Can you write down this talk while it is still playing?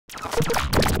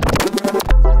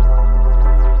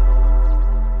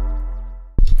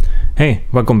Hey,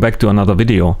 welcome back to another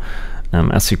video.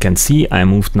 As you can see, I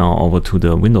moved now over to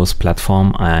the Windows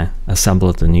platform. I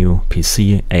assembled a new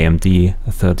PC, AMD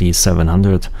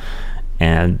 3700,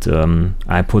 and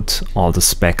I put all the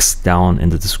specs down in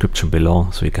the description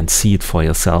below so you can see it for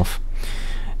yourself.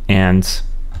 And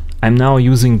I'm now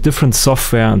using different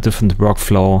software and different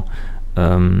workflow,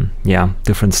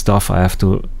 different stuff. I have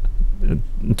to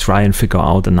try and figure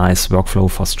out a nice workflow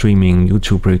for streaming,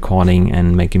 YouTube recording,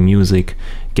 and making music,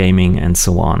 gaming, and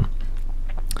so on.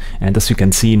 And as you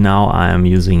can see now, I am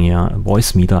using a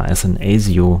voice meter as an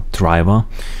ASIO driver,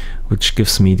 which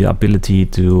gives me the ability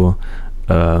to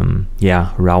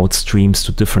route streams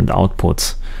to different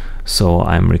outputs. So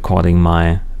I'm recording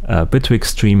my Bitwig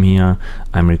stream here,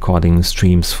 I'm recording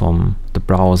streams from the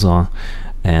browser,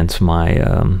 and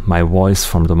my voice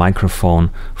from the microphone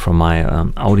from my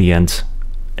Audient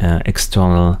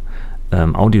external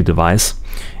audio device.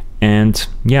 And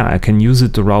yeah, I can use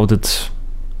it to route it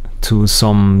to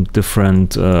some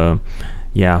different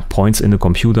points in the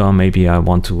computer. Maybe I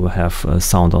want to have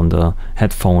sound on the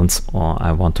headphones, or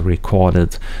I want to record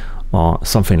it, or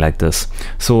something like this.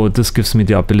 So this gives me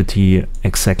the ability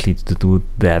exactly to do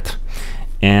that.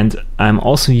 And I'm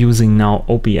also using now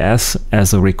OBS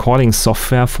as a recording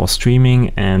software for streaming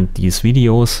and these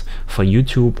videos for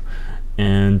YouTube.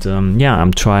 And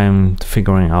I'm trying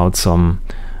figuring out some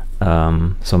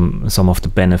of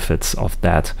the benefits of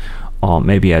that, or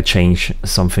maybe I change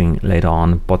something later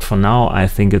on. But for now, I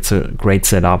think it's a great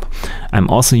setup. I'm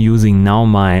also using now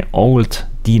my old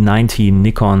D90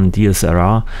 Nikon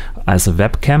DSLR as a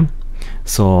webcam,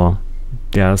 so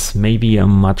there's maybe a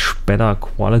much better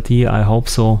quality, I hope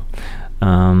so.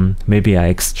 Maybe I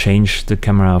exchange the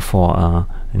camera for a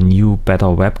new better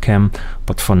webcam,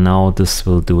 but for now this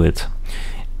will do it.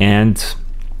 And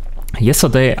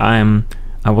yesterday I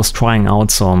was trying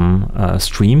out some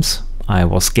streams. I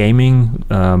was gaming,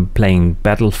 playing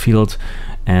Battlefield,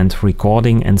 and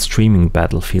recording and streaming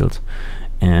Battlefield.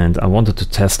 And I wanted to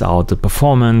test out the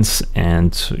performance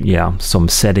and some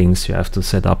settings. You have to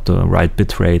set up the right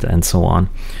bitrate and so on.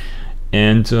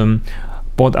 And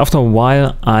but after a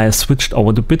while I switched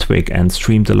over to Bitwig and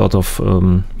streamed a lot of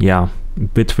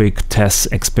Bitwig tests,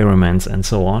 experiments, and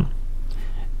so on.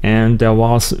 And there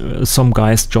was some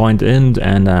guys joined in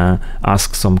and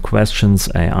asked some questions.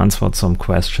 I answered some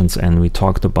questions, and we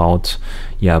talked about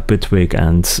Bitwig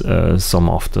and some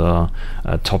of the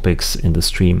topics in the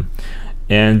stream.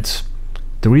 And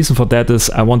the reason for that is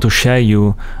I want to share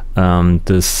you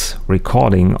this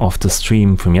recording of the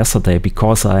stream from yesterday,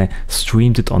 because I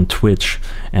streamed it on Twitch,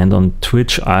 and on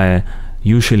Twitch I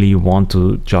usually want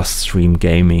to just stream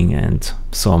gaming and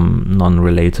some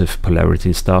non-relative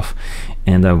Polarity stuff,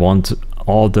 and I want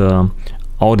all the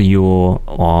audio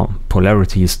or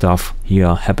Polarity stuff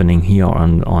here happening here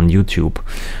on YouTube.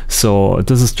 So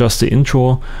this is just the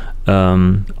intro,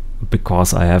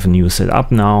 because I have a new setup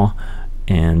now,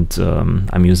 and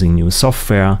I'm using new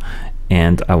software,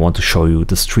 and I want to show you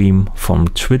the stream from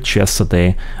Twitch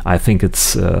yesterday. I think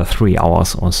it's 3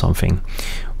 hours or something.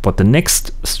 But the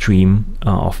next stream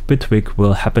of Bitwig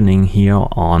will happening here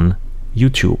on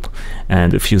YouTube.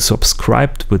 And if you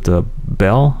subscribed with the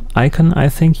bell icon, I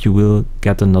think you will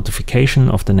get a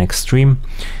notification of the next stream.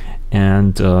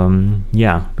 And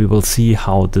we will see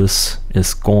how this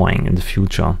is going in the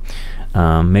future.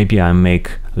 Maybe I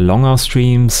make longer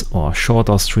streams or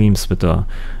shorter streams with a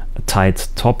tight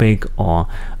topic, or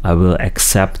I will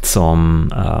accept some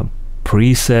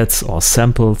presets or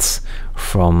samples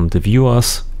from the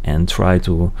viewers and try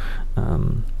to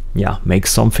make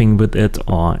something with it,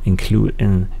 or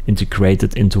integrate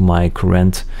it into my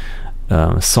current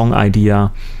song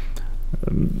idea.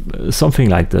 Something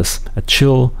like this, a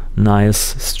chill, nice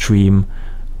stream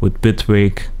with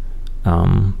Bitwig,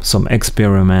 some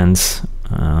experiments,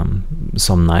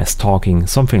 some nice talking,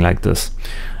 something like this.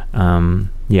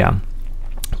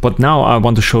 But now I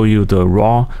want to show you the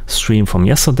raw stream from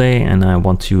yesterday, and I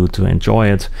want you to enjoy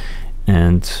it.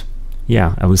 And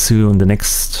I will see you in the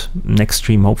next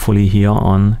stream, hopefully here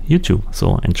on YouTube.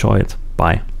 So enjoy it.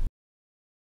 Bye.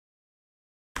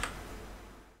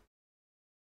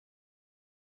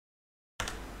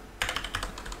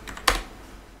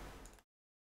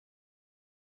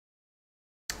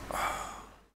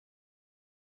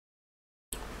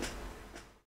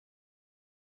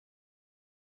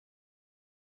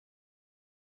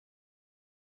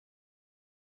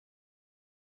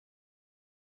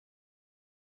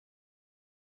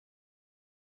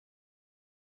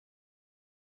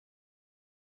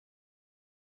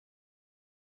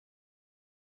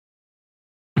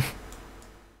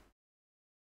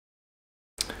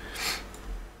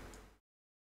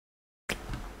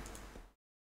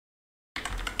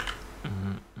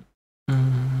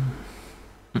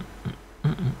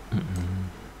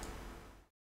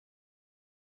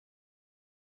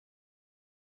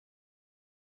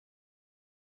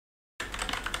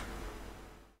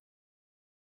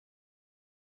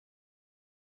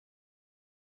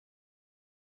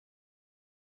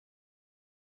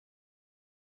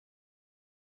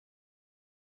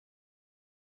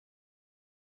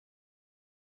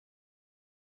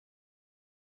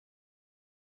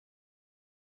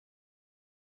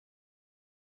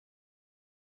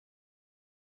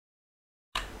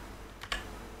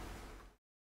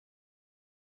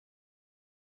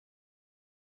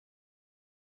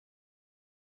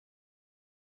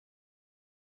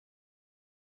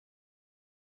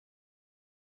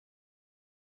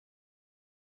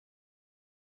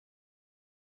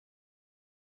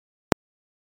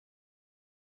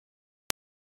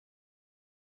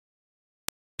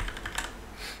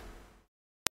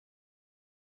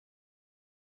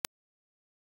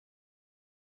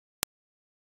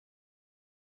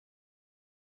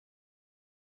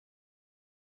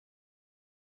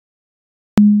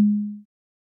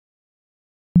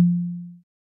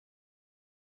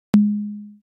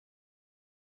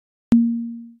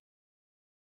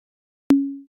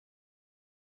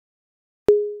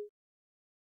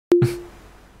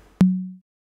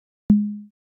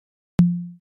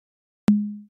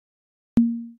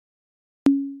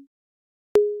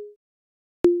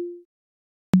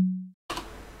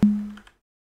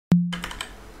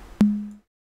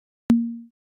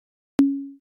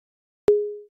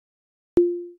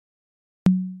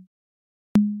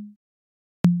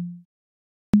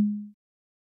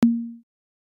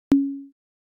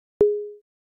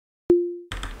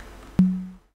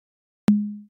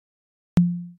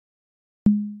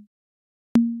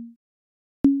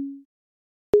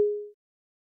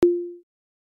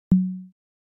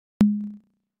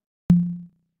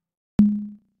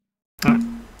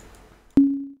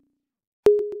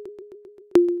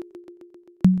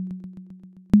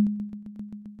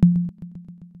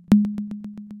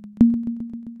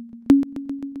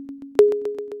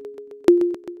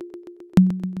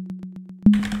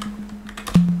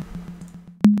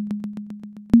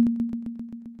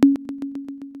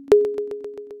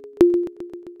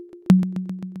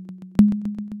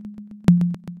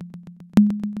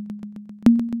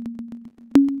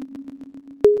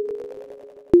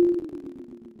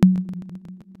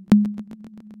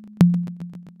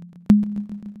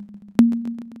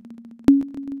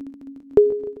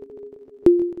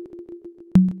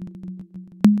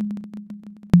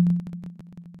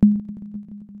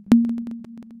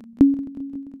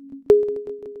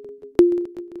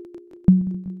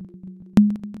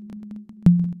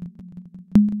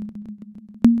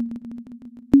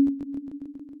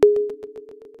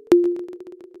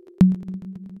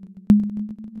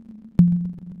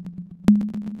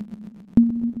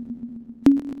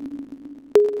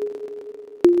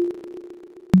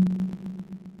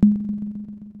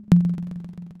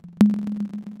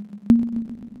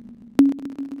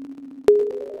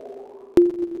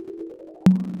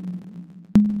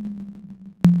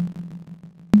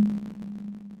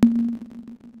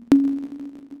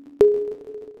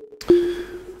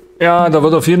 Ja, da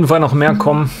wird auf jeden Fall noch mehr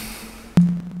kommen.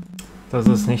 Das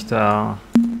ist nicht das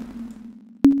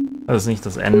ist nicht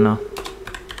das Ende.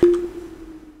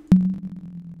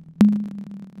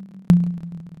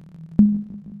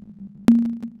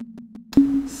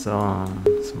 So,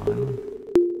 jetzt mal rein.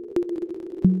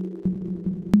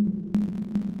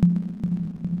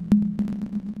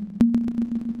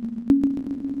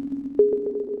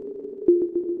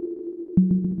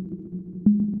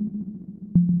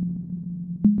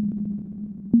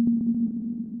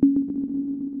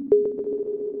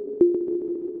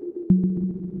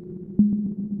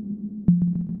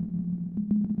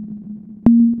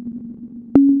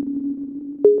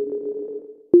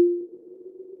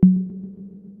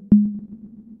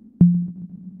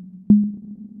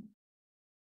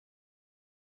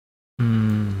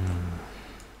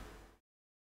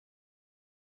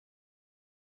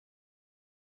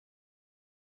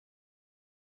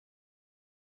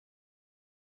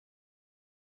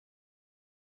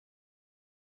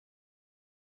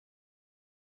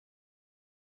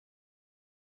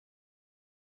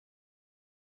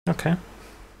 Okay.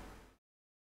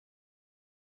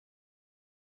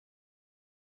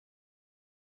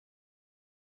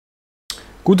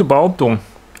 Gute Behauptung,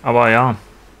 aber ja.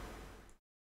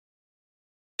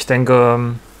 Ich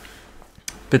denke,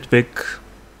 Bitwig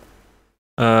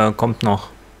kommt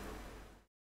noch.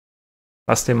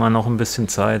 Lass dem mal noch ein bisschen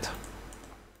Zeit.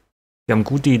 Wir haben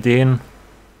gute Ideen.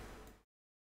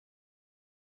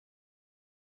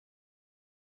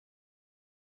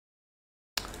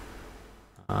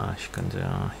 Ich könnte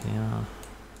ja hier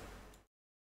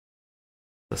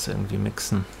das irgendwie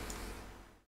mixen.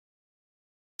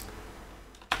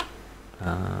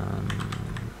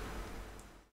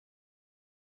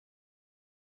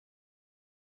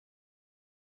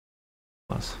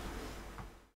 Was?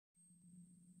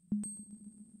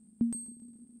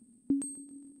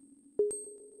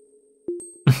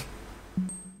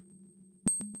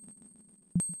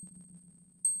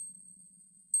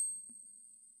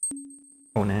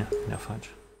 Oh ne, ja falsch.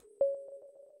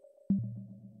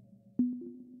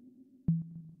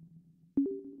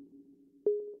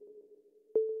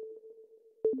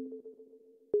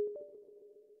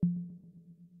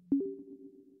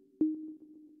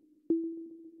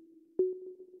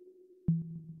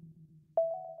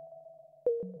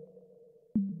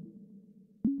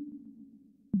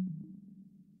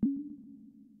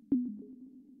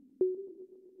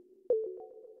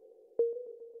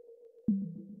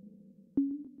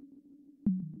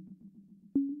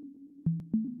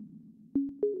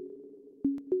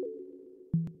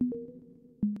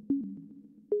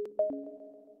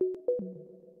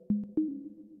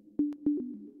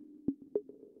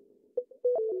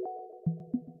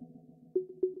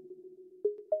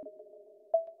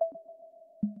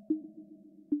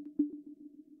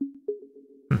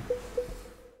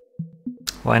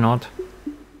 Why not?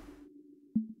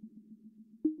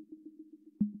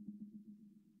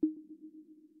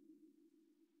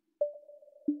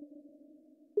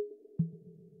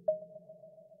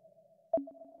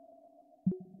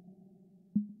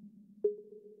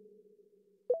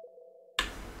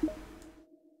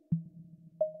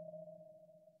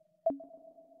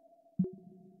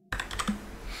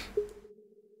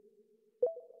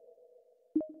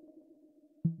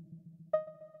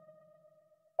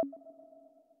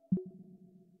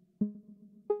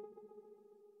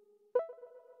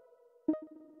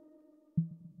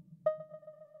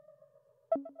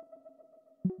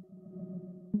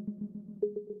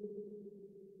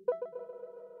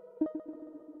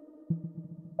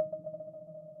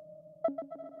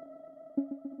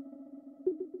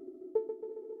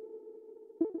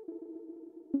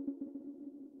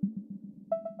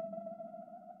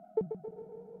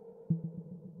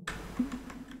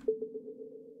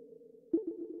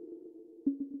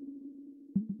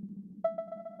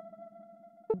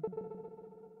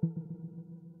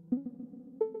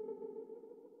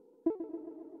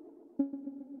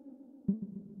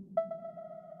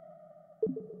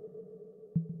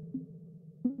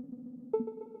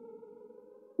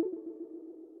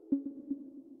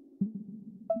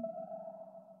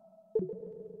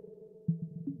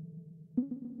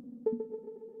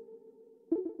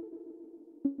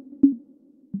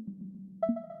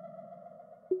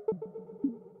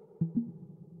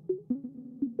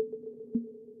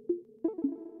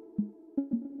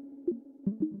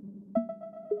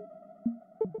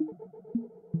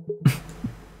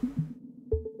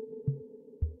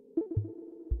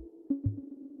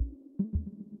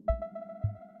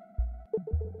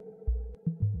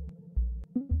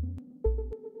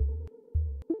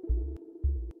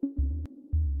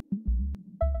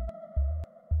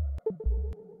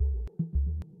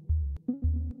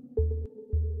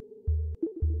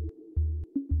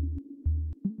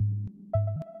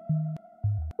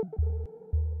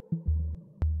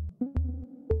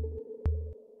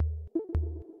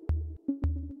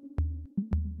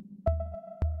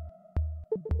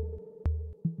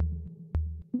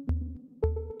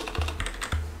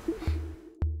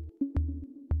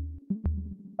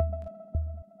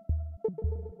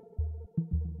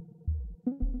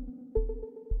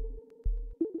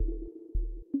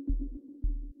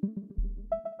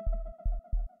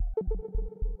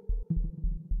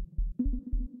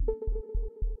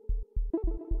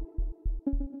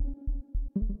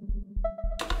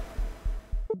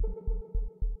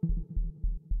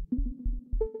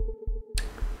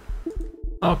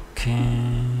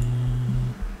 Okay.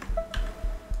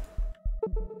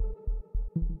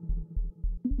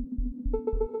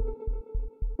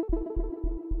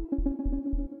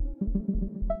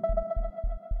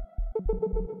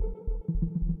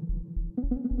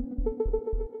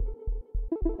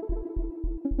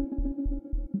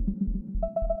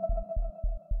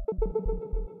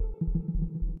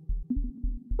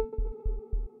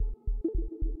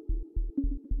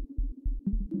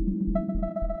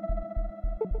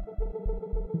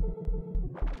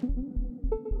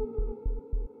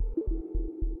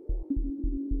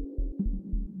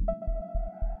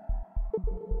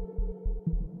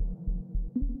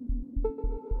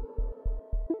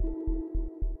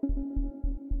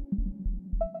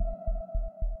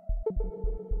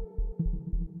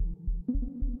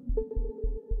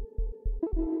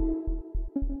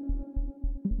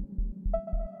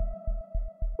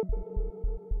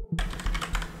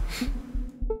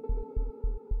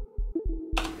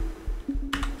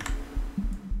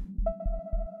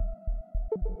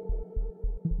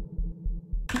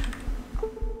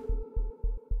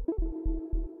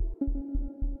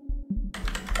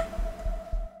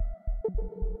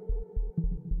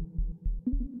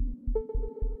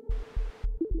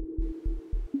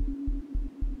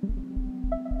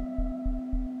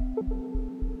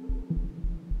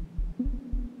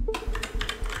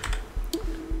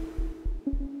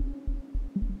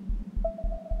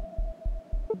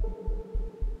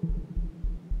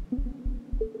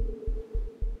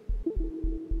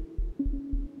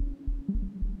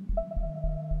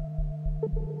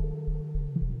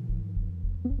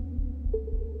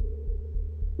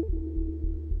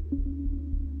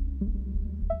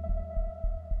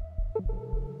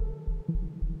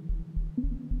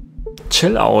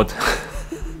 Chill out.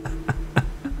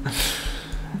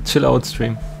 Chill out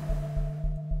stream.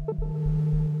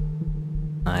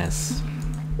 Nice.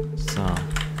 So.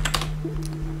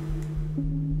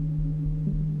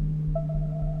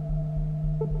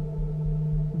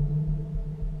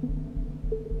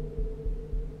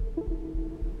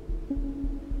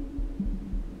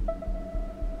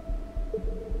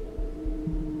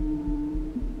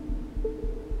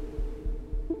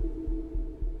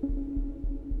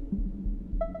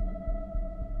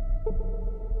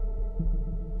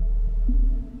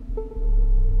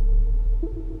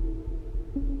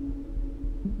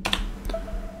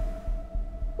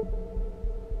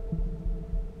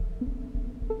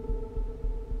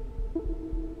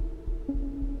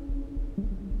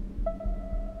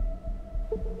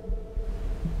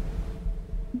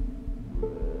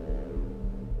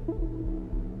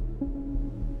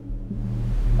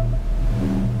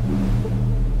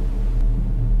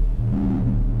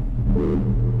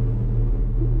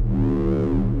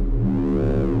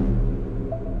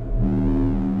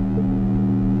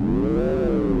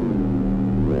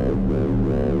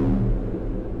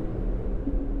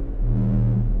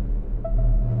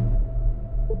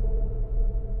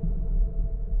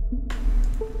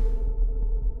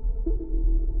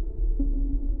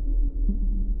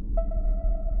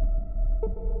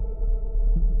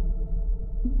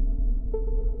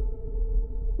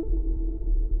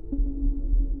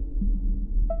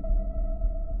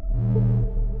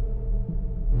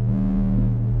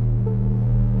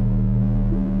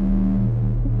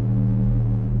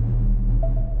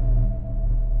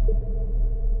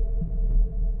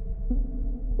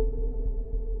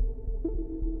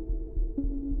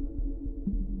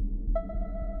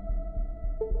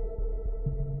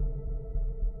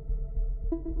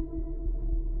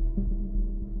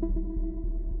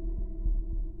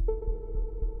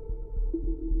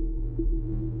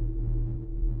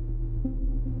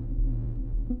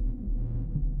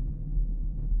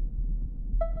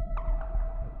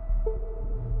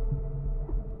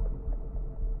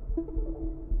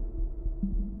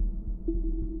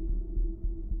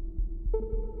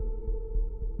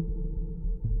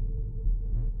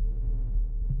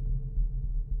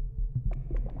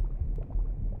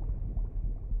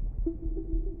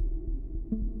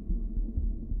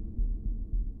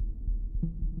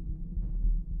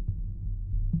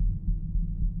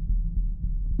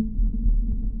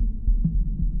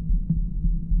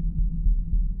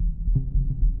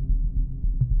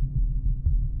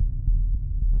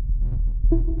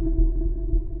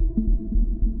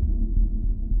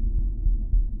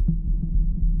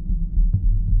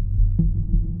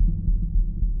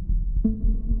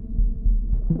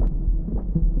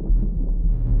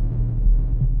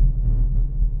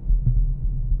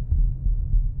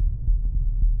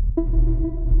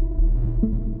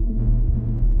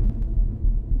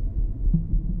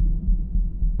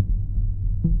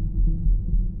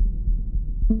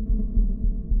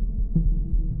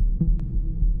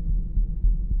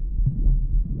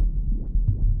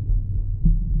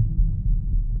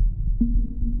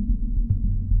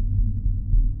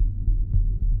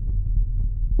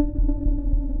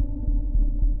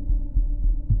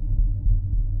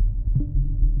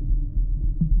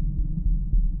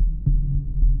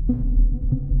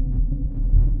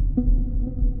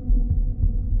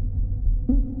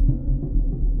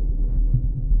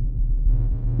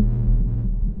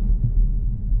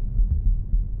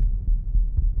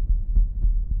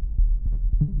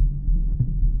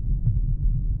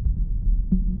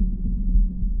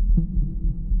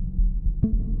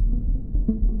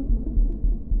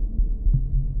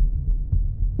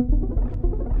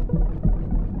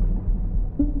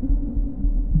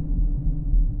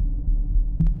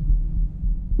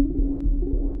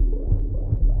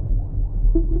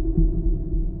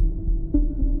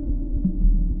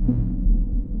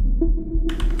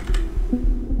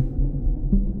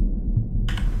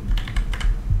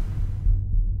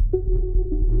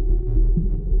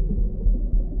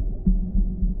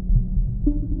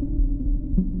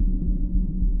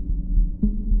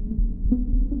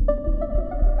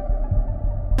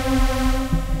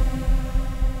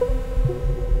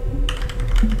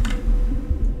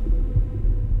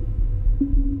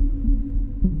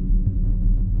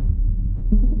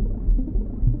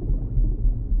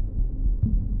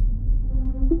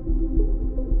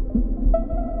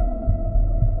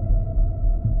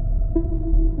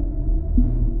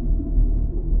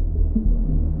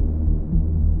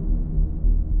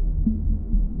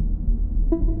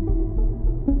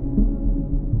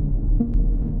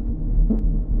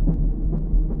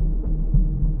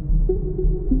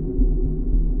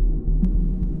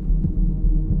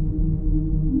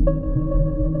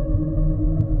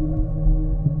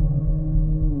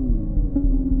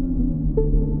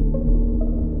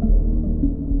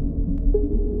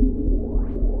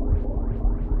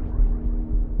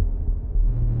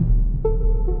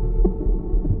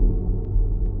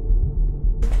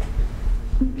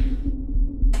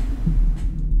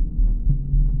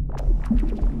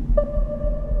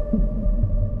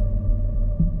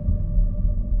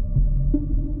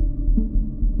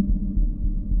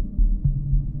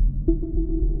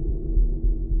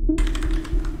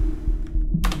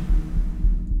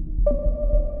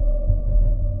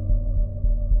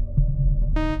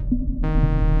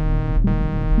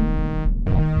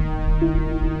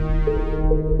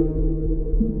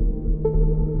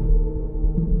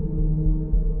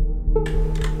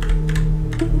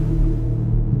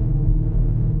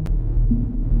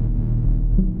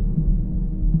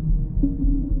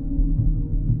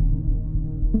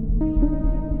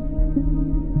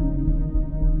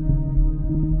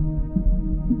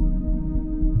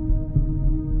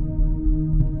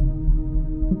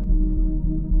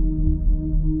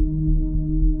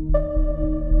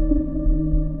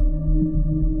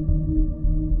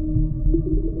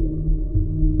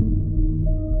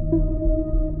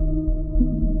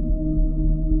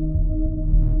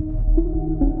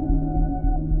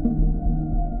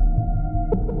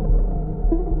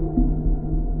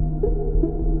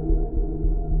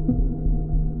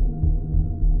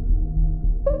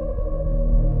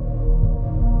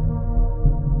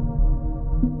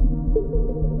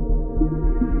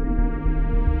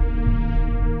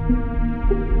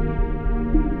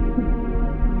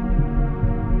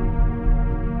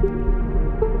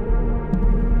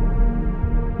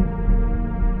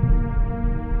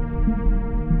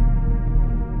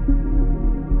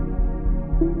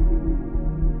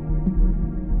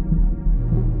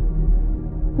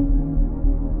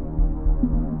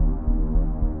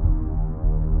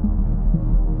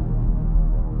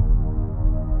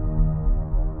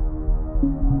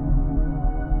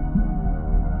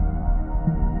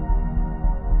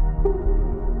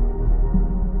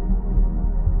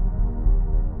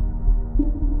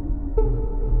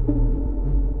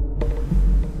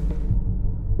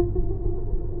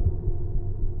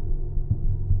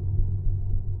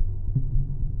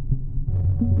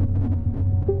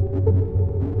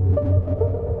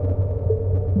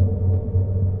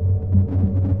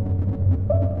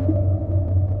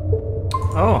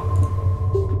 Oh.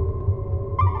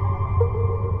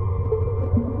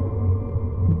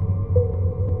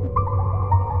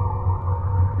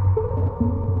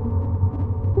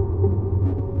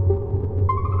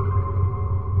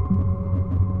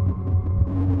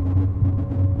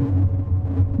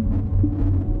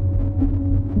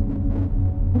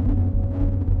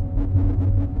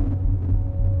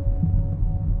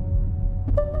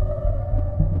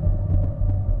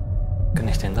 Kann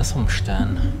ich denn das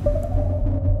umstellen?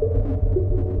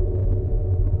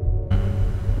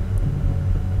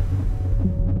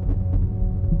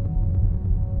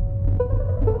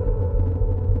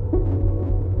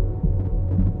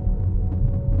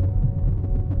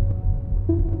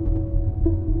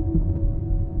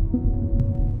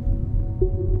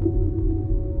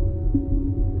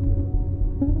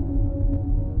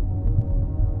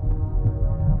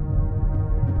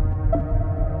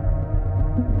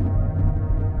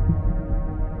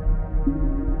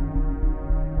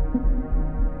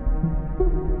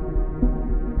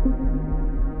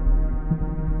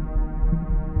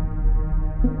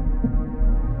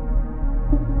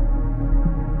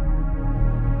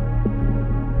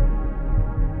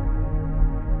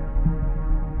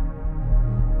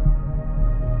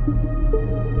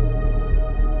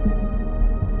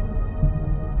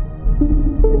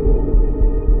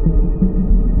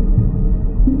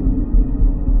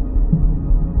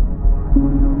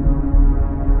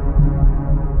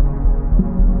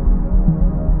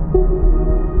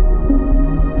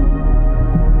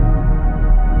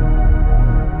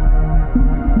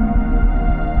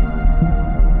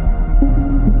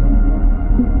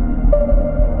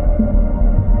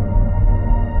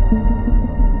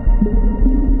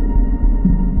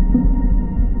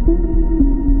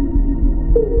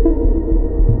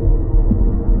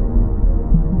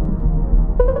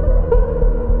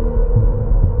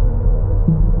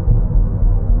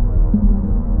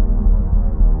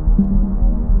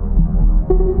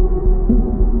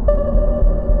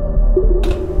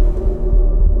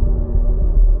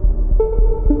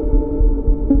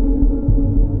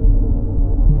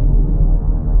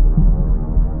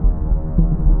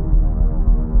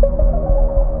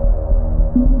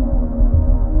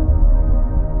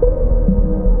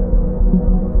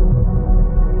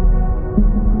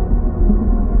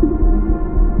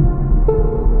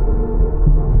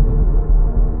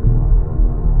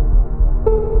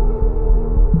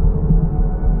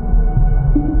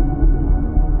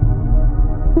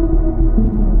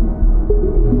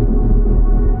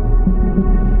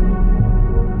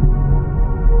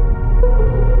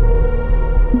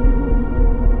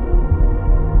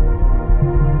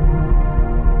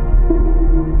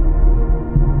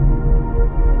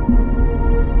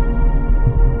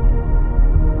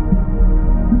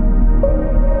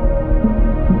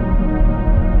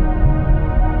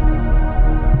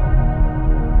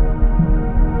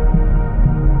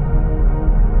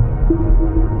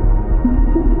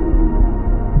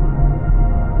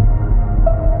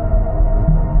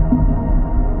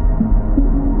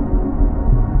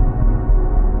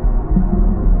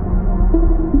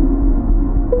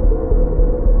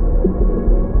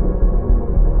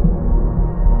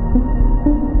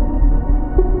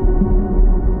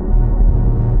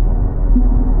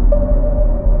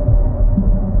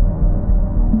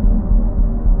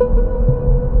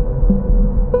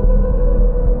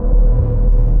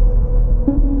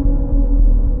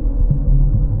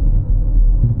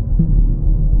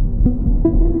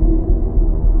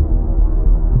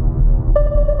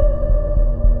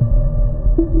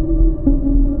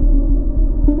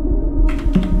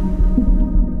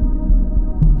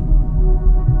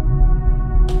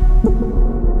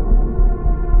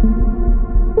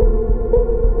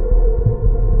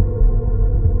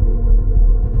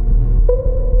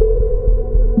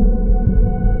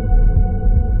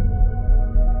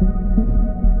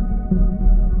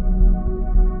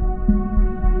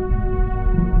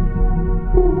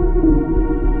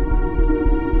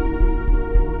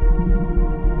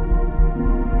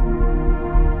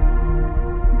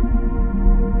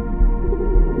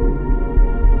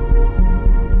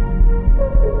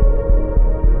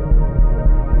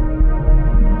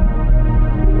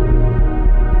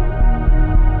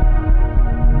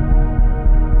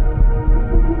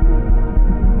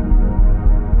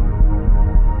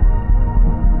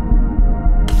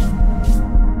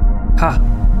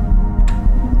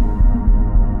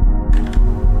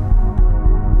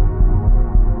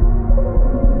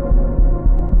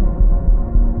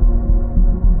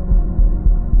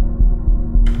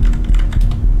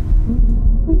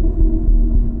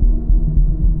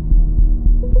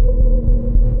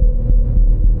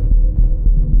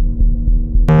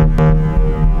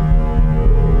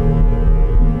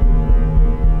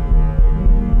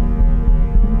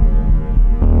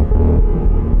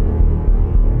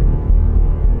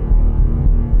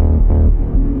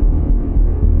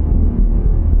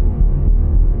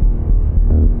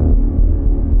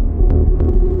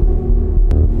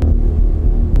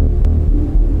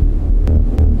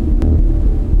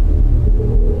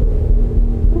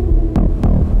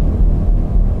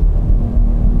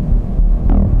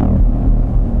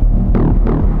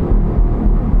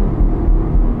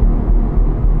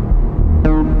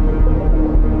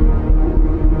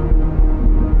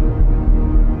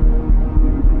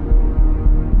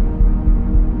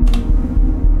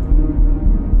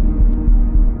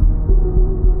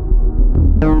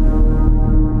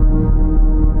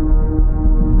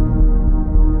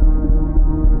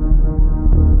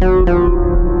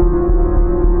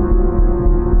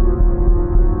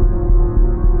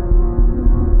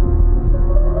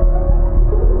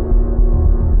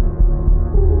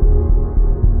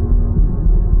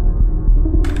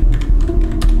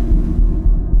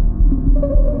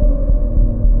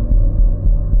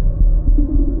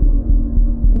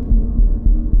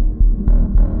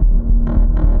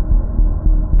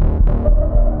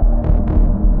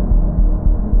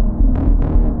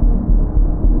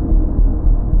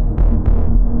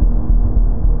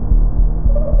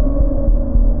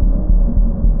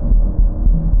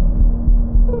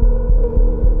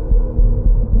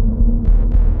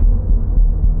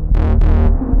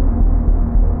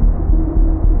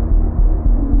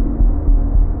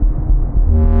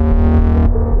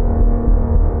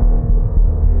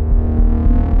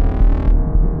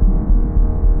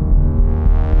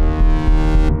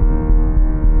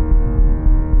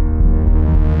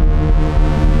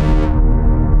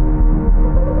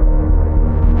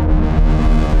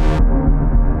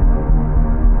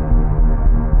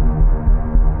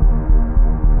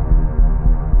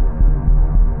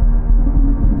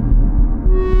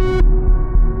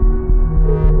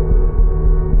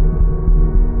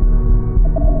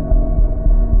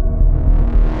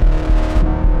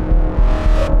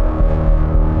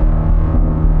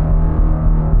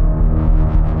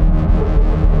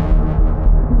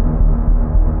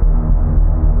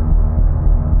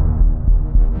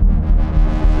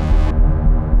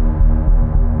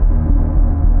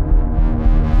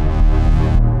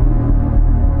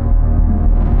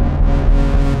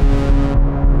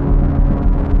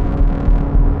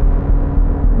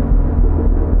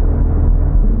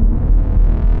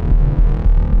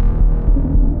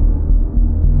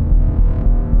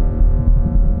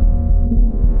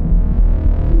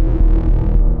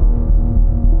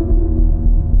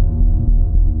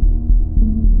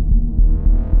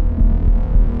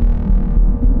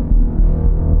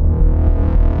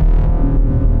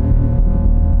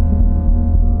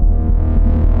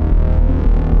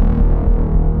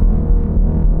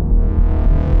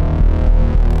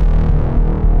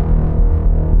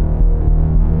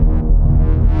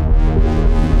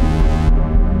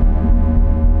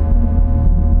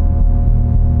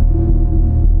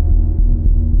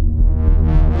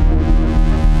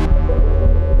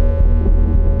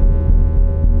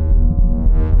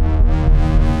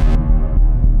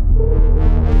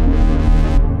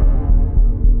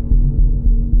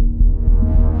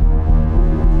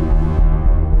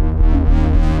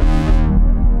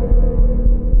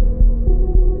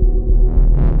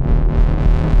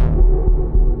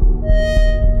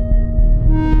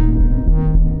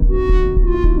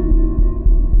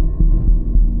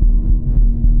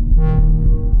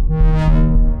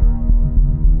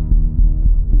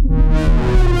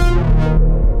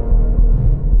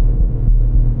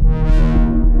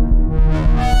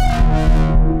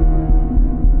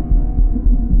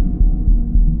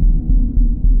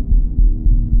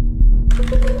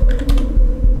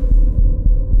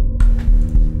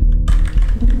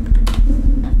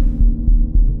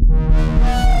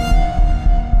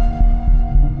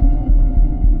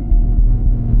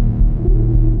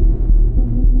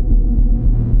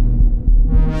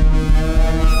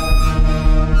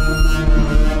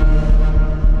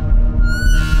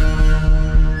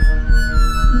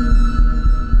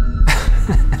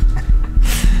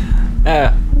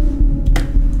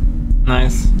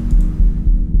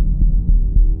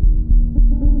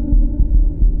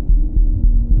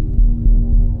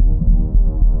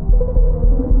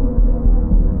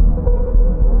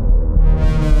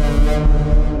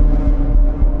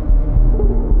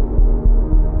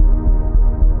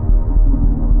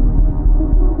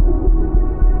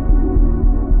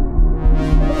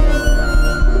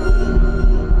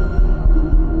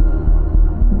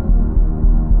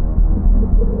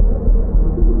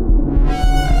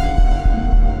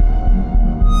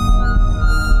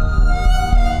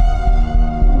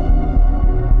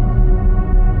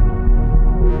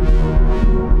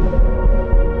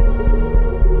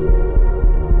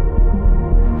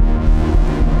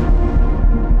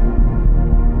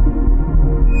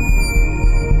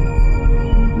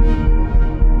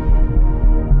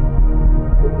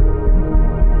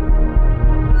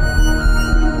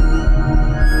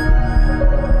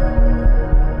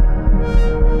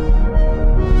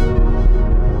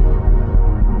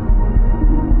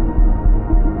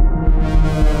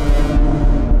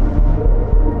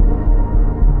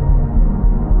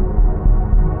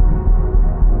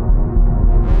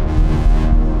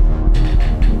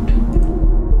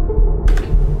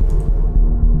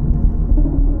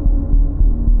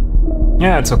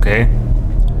 Yeah, it's okay.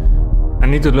 I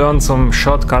need to learn some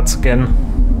shortcuts again,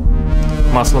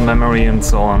 muscle memory and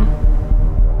so on,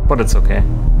 but it's okay.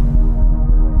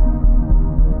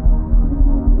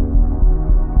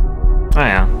 Oh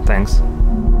yeah, thanks.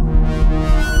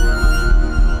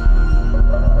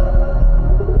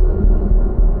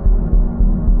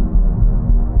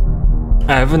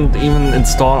 I haven't even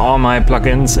installed all my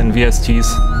plugins and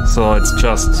VSTs, so it's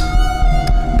just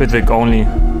Bitwig only.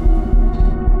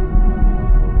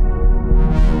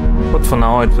 But for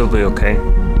now it will be okay.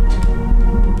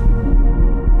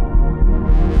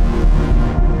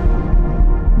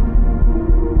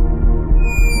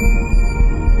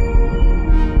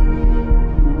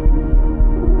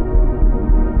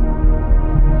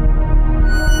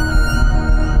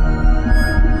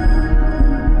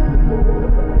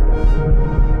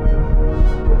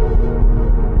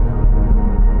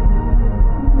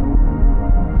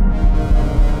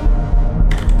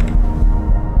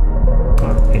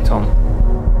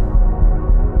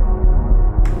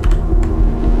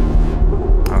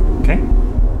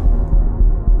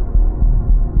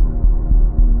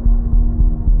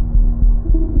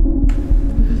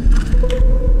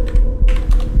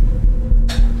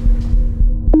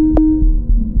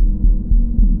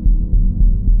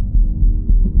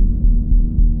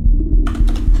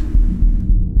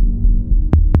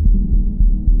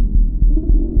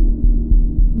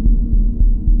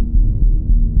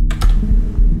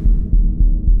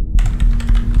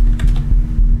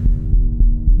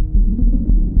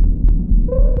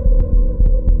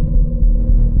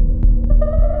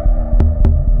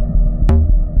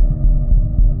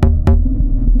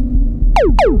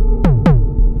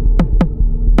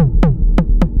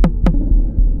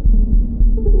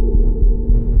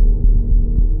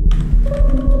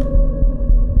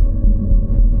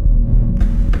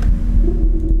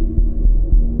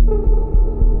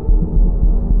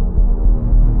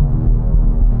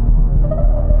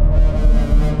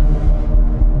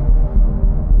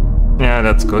 Yeah,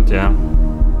 that's good, yeah.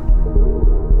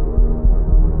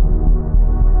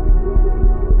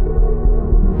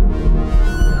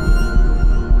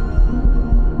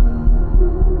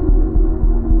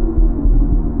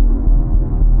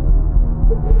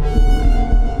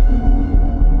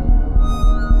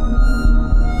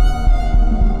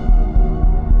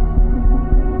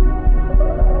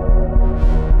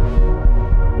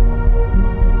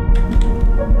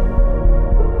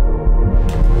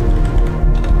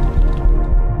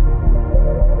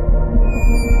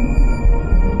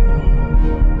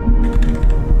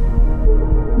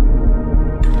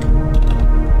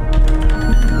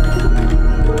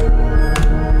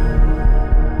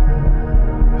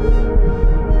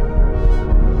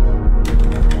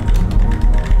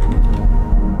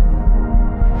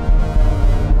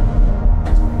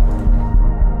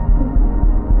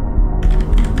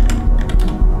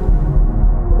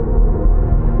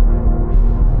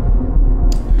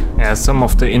 Yeah, some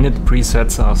of the init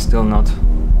presets are still not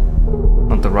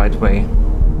the right way,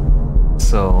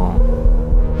 so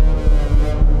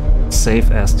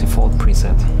save as default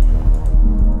preset.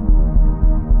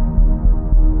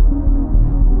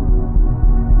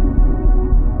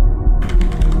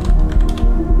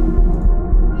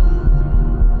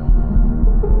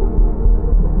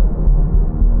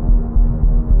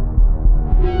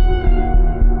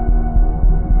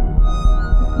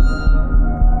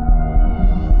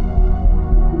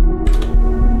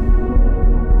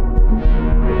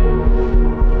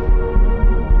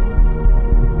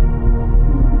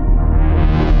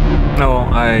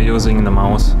 Using the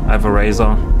mouse. I have a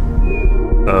razor.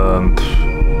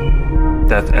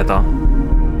 Death adder.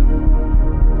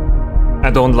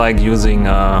 I don't like using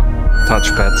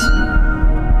touchpads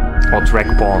or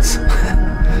trackballs.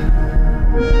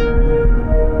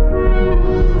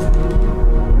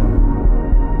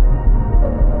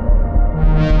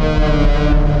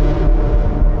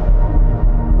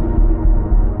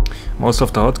 Most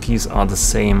of the hotkeys are the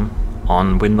same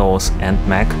on Windows and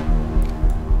Mac.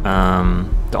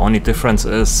 The only difference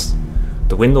is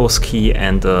the Windows key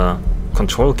and the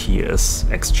control key is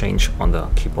exchanged on the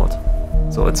keyboard.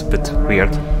 So it's a bit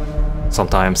weird.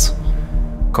 Sometimes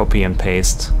copy and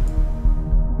paste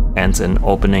ends in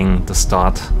opening the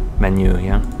start menu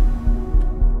here.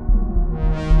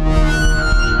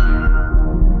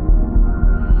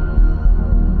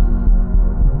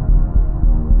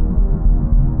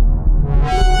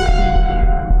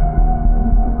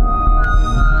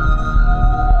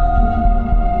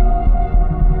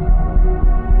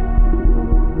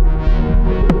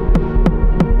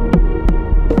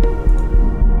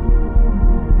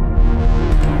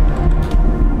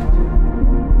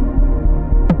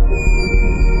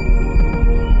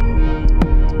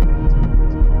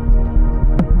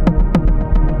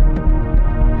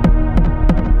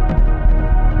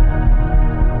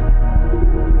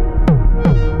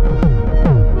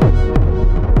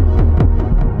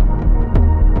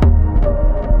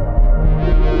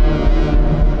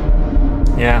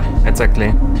 exactly.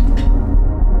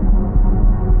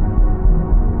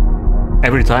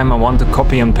 Every time I want to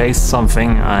copy and paste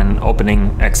something, I'm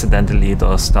opening accidentally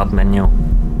the start menu.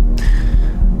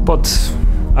 But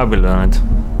I will learn it.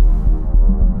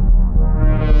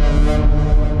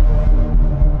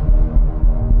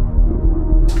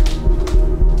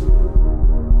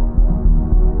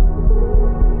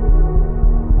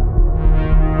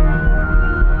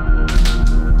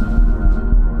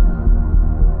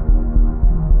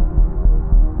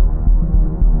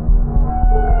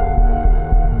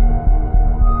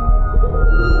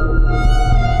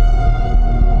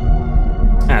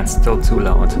 It's still too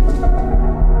loud.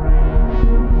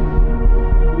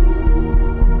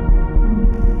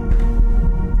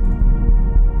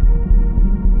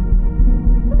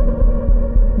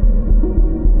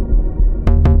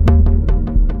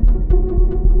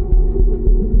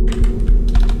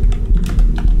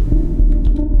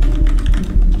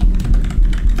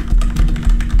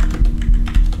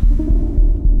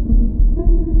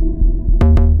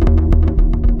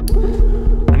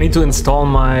 I need to install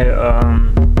my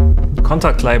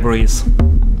contact libraries.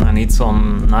 I need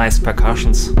some nice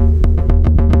percussions.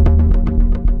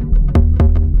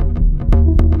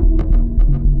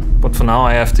 But for now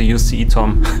I have to use the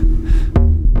ETOM.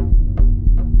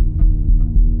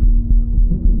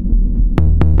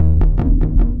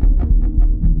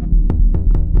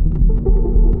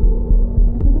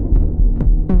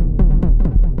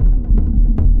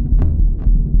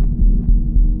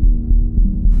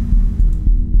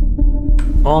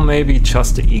 Or maybe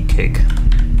just the E-kick.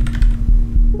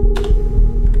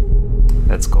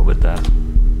 Let's go with that.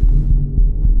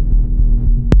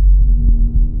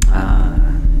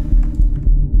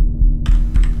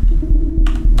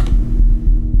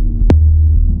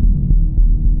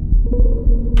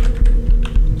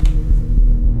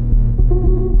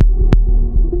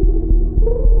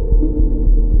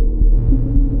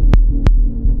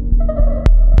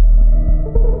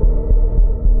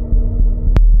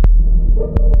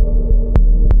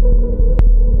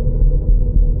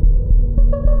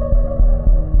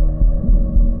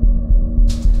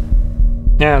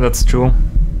 Yeah, that's true.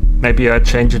 Maybe I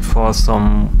change it for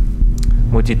some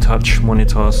multi-touch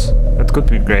monitors. That could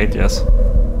be great, yes.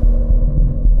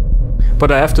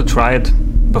 But I have to try it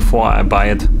before I buy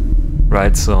it,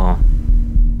 right? So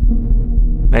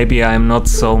maybe I'm not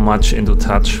so much into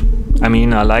touch. I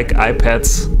mean, I like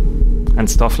iPads and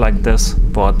stuff like this,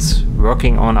 but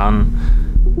working on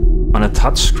a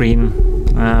touch screen,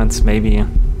 it's maybe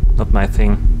not my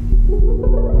thing.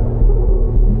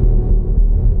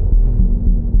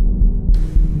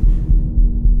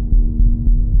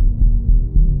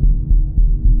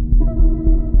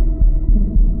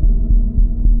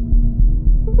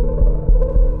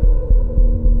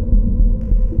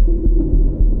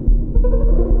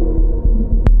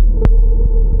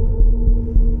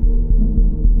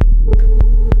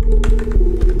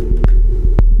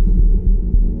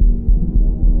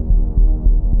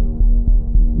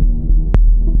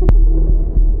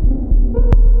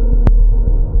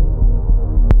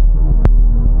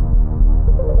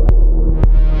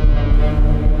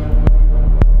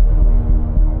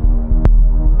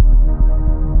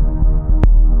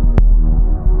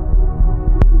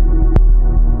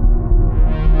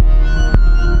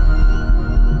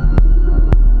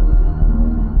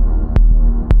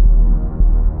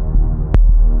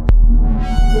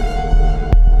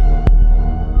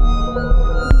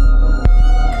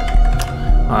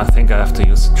 I think I have to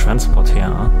use the transport here,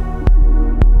 huh?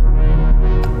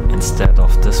 Instead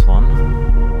of this one.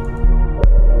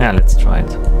 Yeah, let's try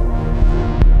it.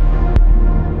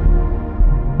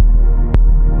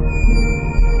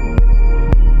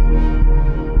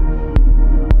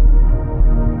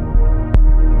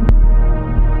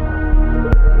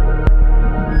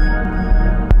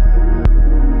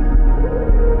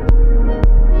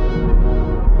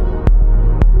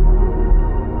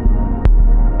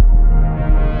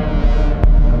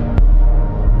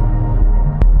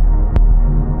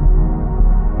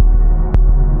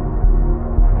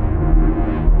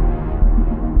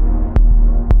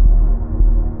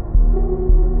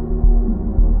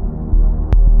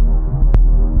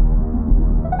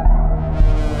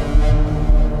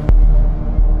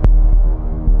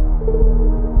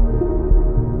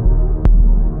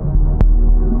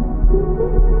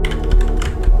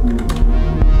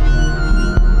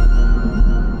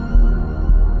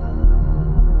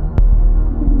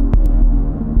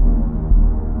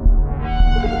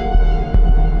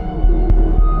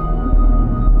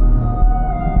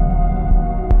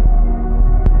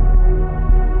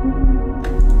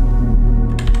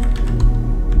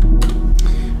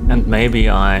 maybe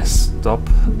I stop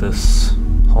this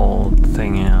whole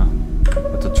thing here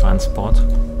with the transport.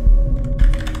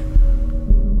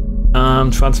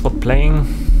 Transport playing.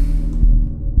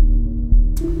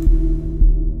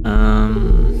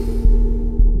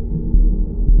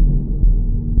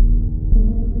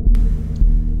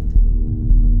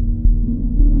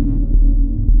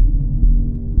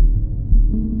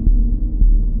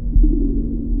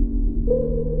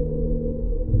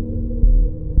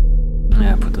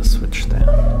 Yeah, put a switch there.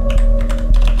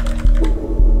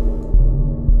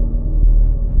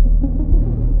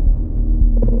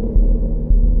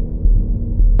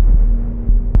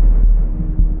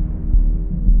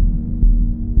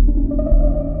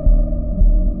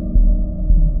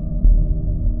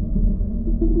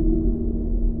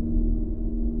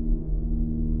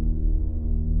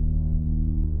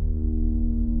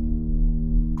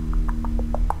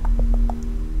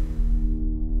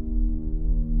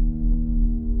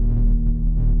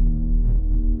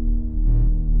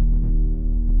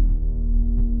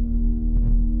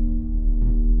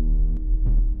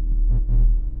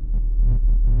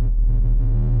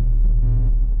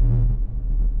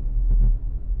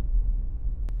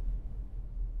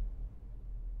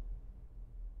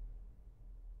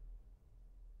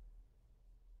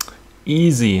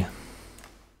 Easy.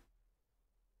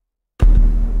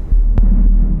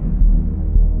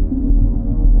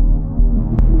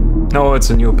 No, it's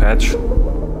a new patch.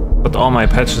 But all my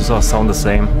patches all sound the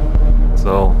same.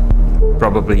 So,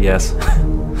 probably yes.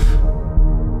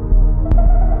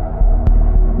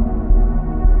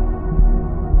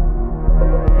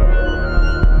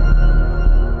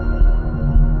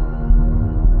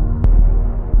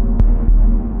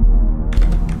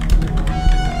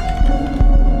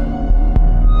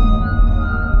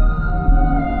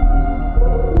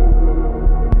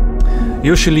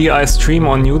 Usually I stream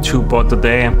on YouTube, but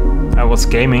today I was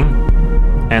gaming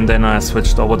and then I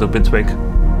switched over to Bitwig.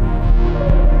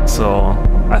 So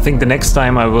I think the next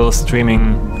time I will stream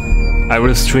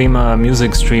a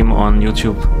music stream on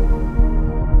YouTube.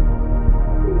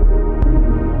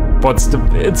 But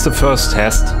it's the first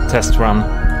test run.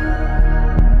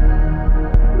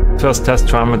 First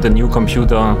test run with the new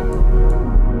computer.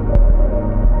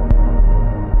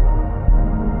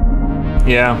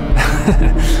 Yeah.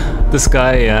 This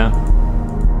guy, yeah.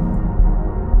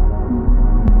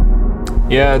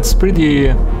 Yeah, it's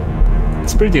pretty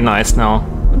nice now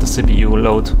with the CPU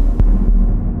load.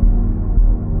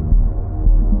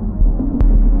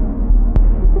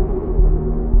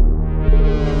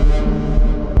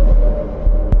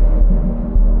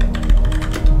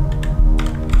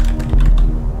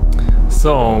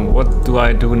 So, what do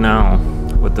I do now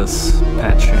with this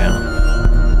patch here?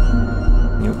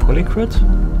 New polycrit?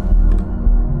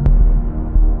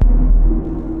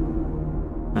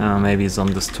 Maybe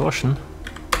some distortion,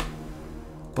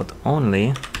 but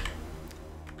only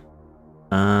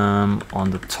on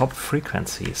the top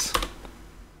frequencies.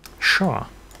 Sure.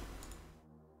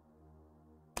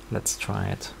 Let's try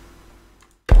it.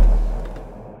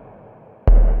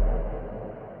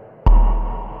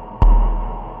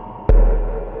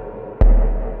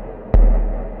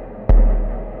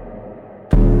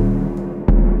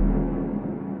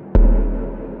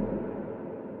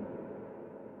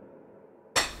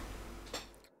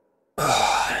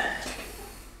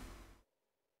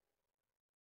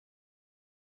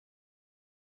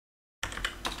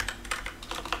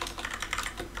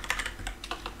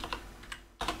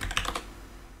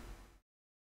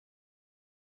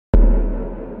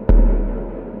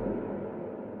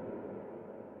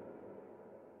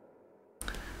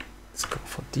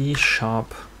 D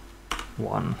sharp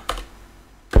 1.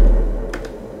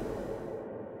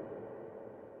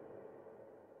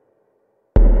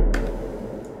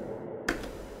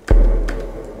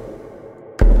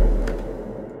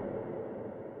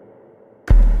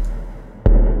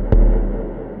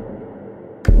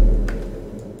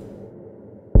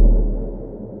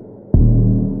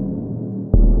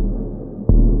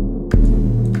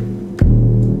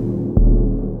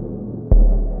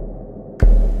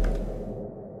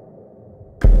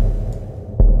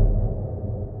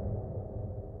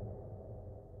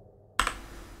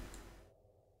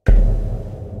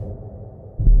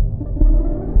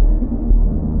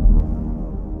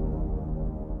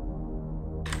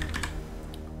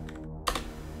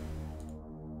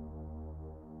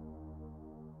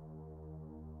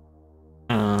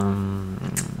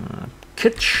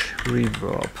 Kitsch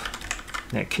reverb.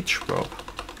 Ne, Kitsch verb.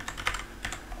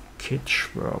 Kitsch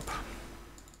verb.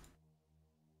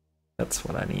 That's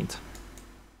what I need.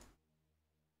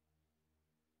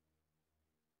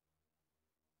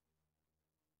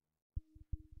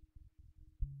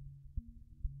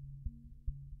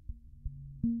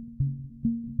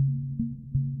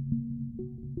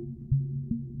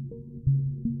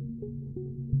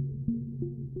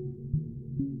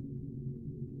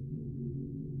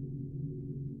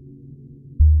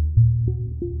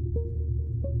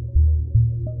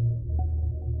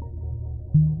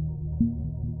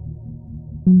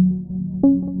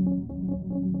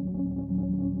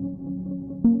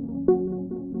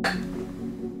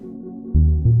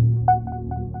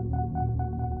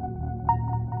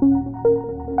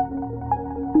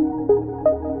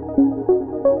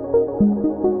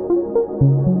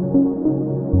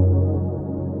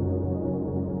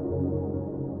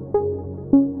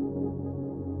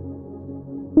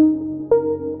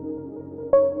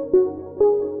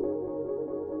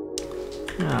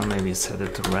 we set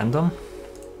it to random.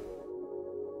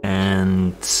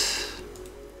 And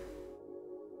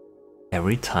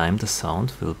every time the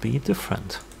sound will be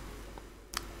different.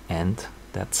 And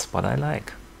that's what I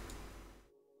like.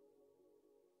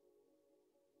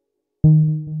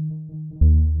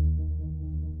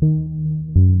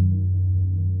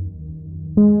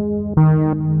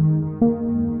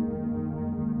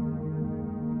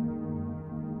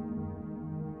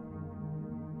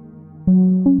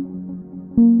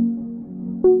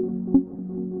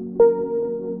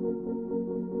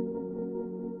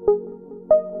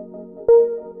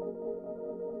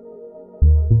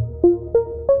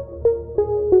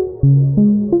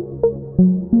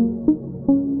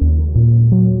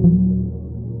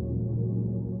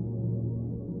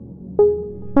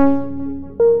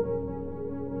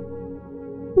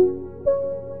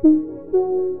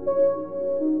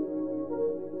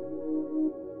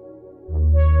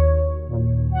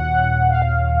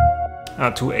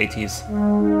 Two 80s.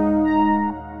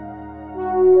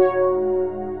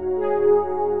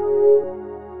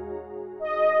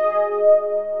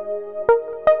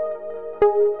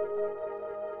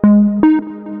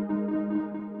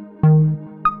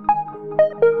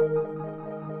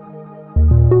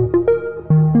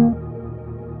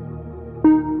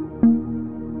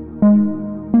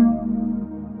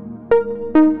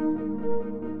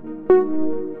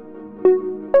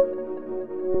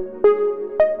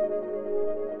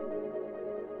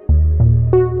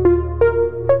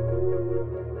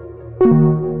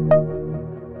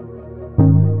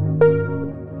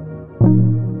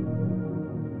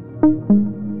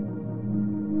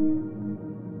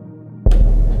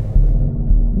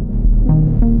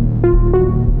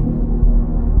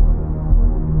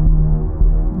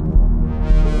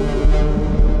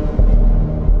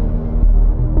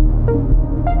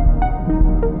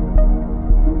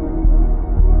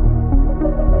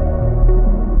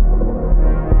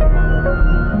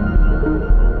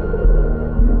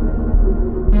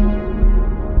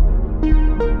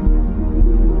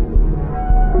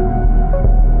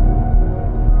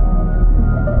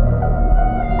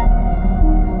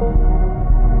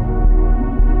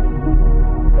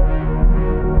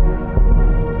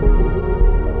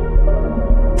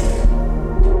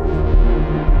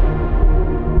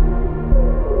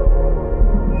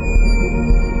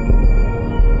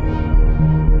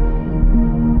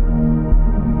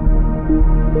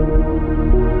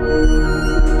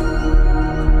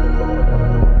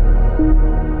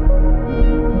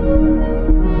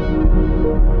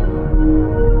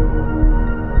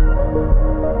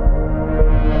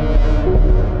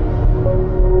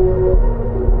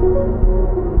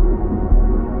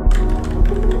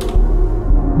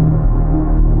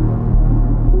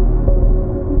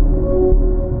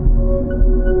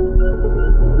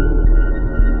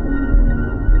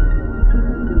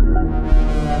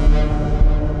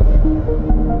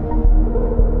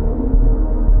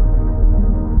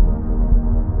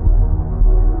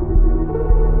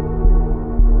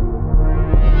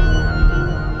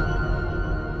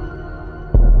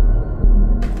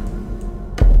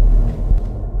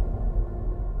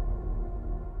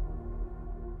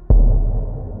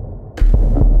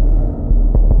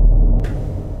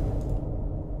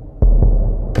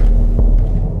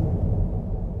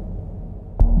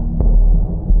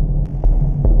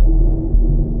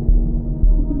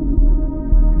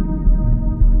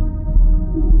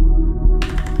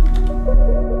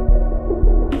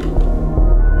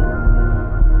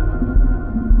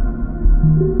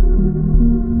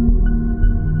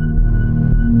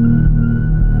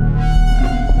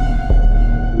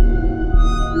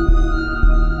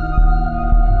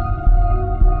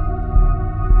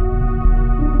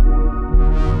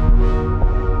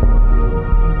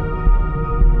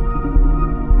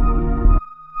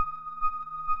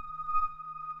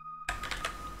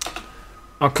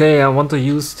 Okay, I want to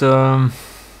use the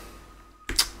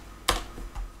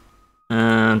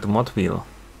mod wheel.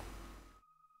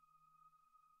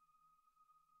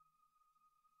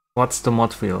 What's the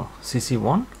mod wheel?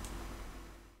 CC1?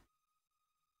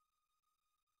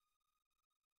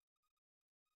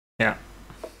 Yeah,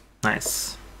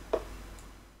 nice.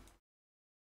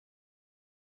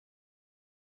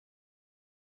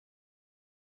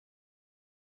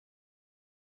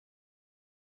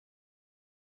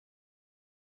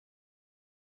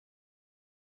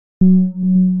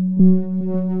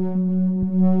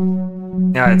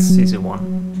 Yeah, it's CC1.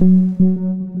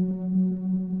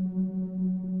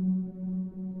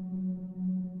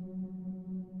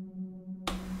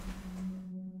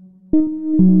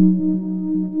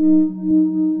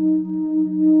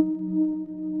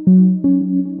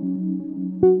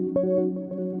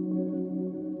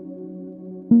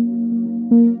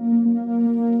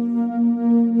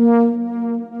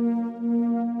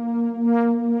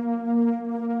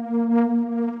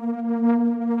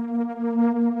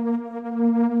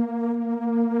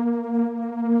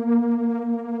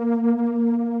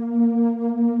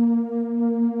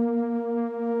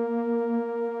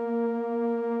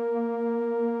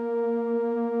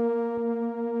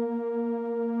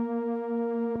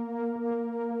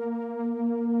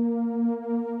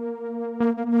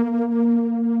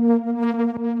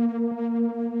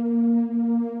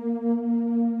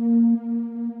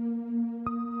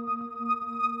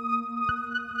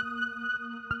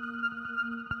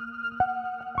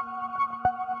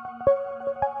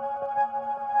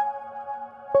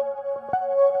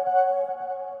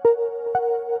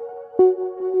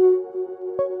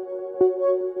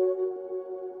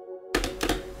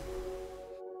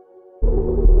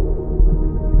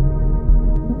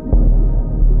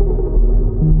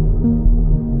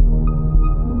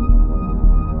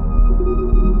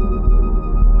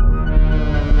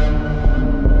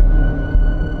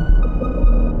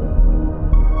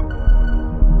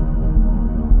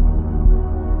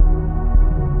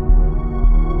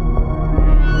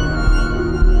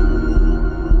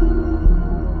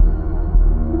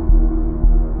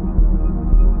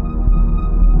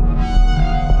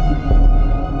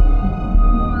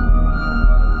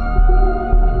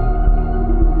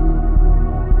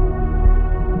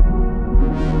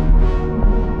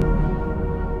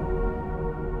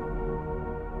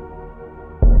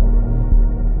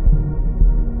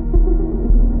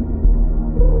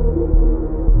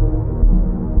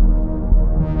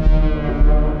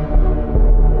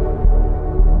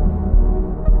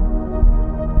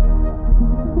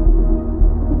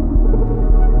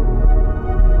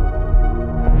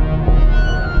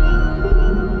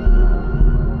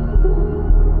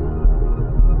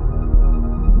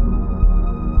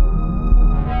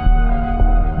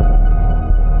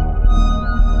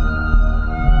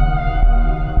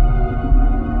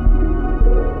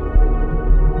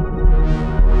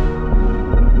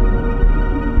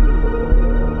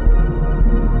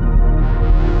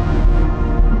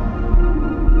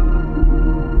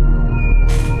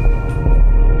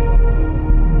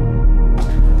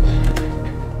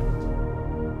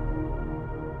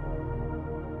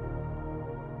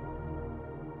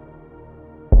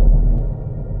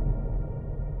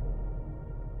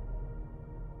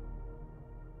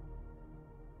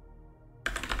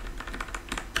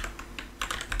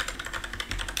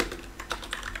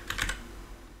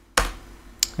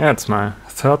 Yeah, it's my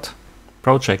third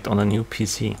project on a new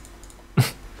PC.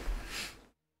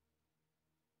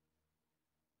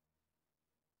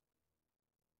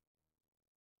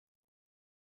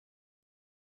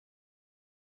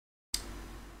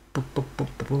 Boop, boop, boop,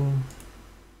 boop, boop.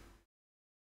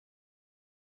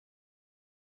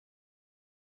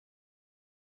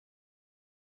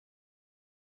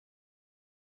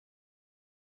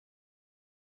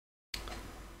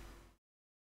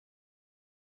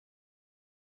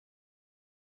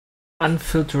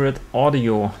 Unfiltered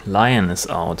audio lion is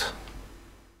out.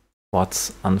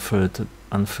 What's unfiltered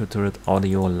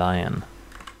audio lion?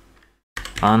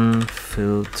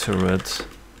 Unfiltered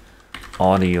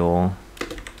audio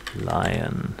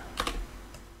lion.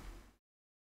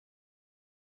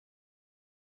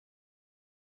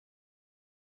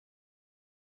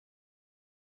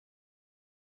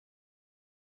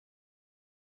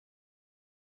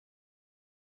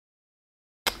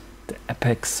 The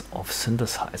apex of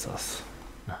synthesizers.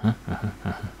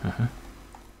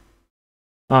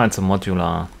 Oh, it's a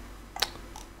modular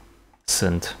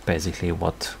synth, basically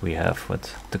what we have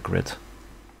with the grid.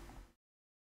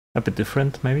 A bit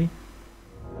different, maybe?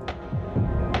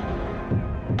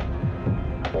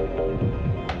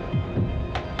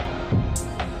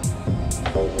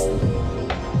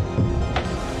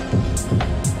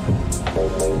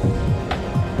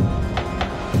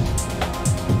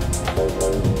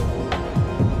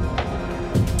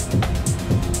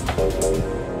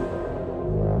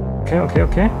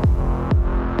 Okay.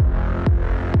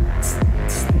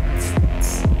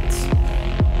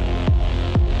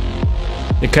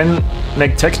 You can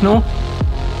make techno.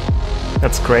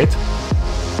 That's great.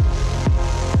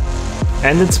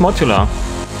 And it's modular.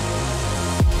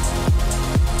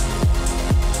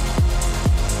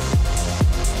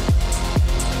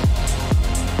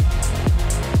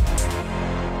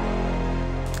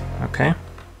 Okay.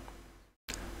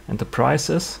 And the price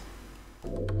is?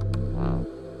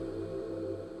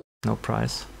 No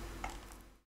price.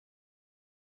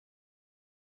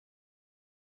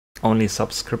 Only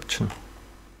subscription.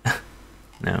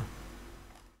 No.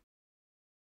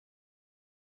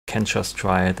 Can just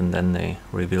try it and then they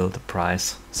reveal the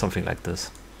price. Something like this.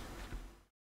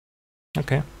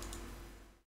 Okay.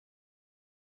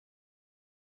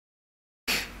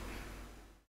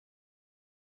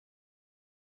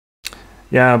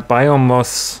 Yeah, Biome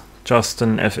was just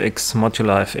an FX,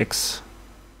 modular FX.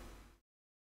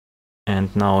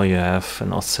 And now you have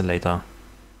an oscillator,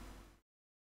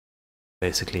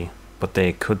 basically. But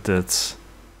they could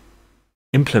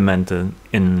implement it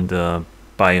in the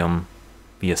Biome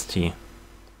VST.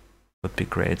 Would be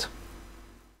great.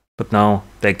 But now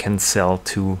they can sell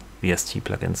 2 VST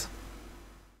plugins.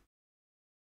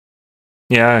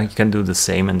 Yeah, you can do the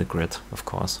same in the grid, of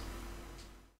course.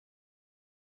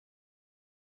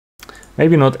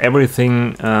 Maybe not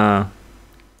everything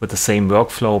with the same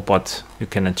workflow, but you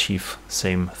can achieve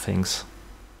same things.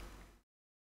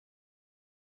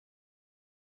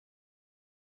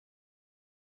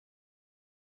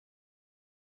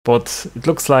 But it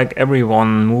looks like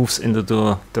everyone moves into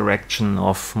the direction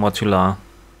of modular.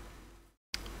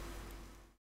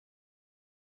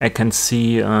 I can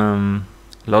see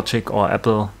Logic or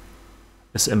Apple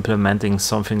is implementing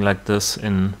something like this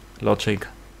in Logic.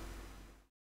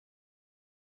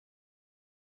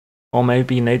 Or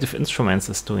maybe Native Instruments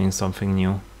is doing something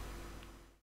new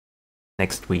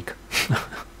next week.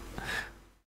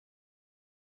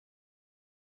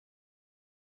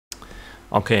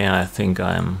 Okay, I think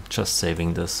I'm just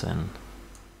saving this and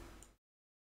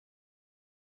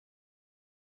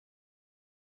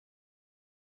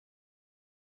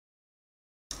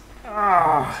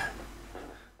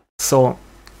so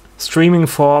streaming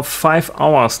for 5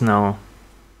 hours now.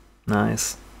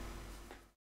 Nice.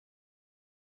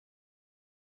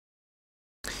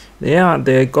 Yeah,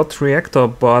 they got Reactor,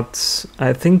 but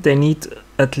I think they need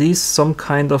at least some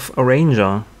kind of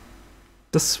arranger.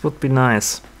 This would be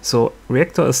nice. So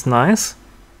Reactor is nice.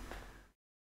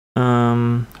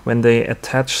 When they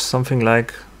attach something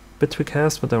like Bitwig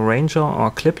has with a arranger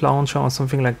or clip launcher or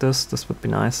something like this, this would be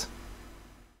nice.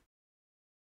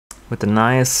 With a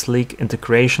nice sleek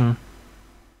integration.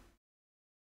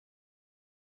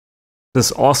 This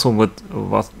is also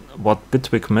what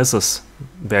Bitwig misses,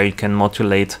 where you can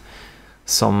modulate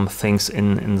some things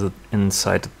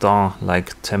inside the DAW,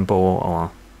 like tempo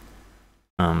or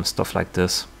stuff like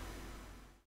this.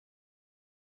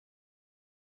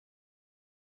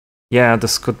 Yeah,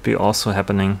 this could be also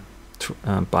happening,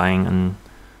 buying an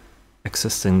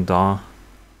existing DAW.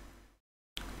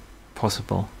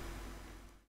 Possible.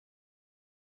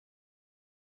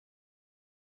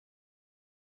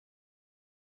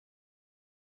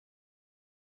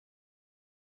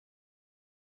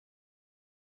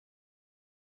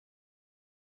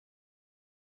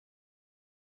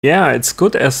 Yeah, it's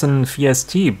good as an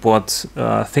VST, but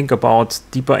think about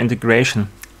deeper integration.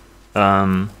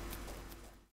 I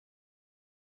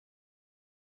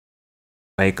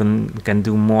can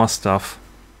do more stuff,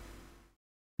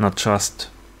 not just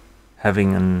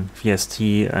having an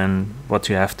VST and what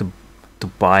you have to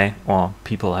buy or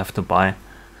people have to buy.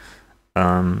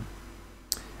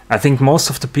 I think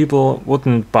most of the people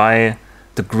wouldn't buy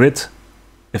the grid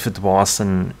if it was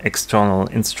an external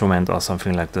instrument or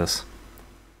something like this.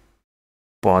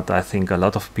 But I think a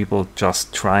lot of people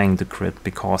just trying the grid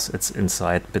because it's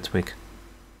inside Bitwig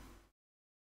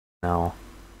now.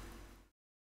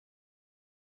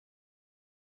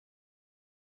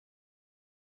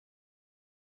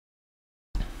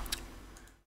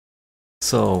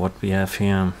 So what we have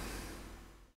here,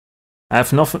 I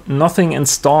have nothing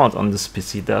installed on this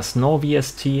PC. There's no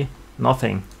VST,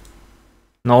 nothing,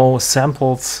 no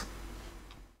samples.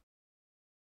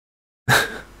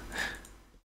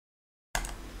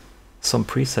 Some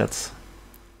presets.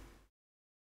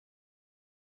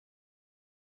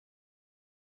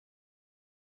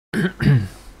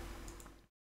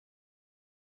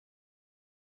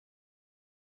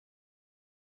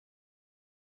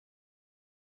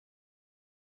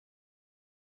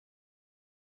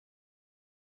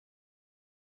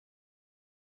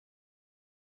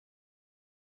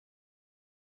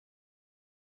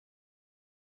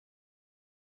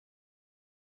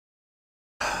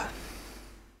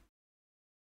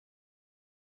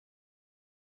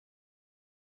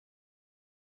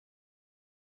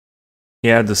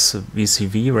 Yeah, this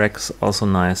VCV rack's also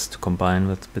nice to combine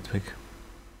with Bitwig.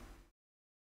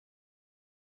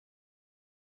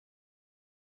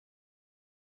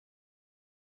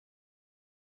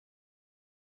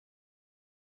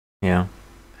 Yeah,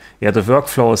 the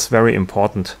workflow is very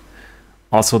important.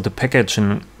 Also, the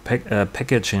packaging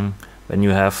when you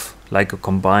have like a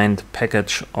combined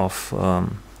package of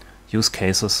use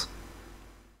cases.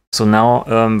 So now,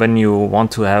 when you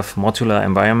want to have modular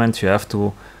environment, you have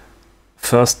to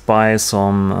first buy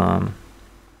some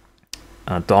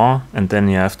DAW, and then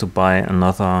you have to buy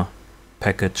another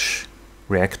package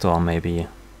reactor, maybe,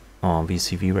 or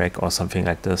VCV rack or something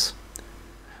like this.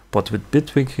 But with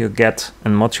Bitwig you get a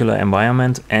modular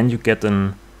environment and you get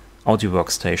an audio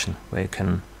workstation where you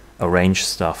can arrange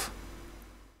stuff.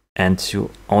 And you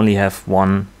only have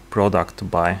one product to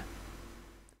buy.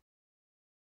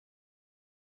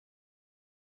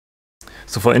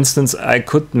 So for instance, I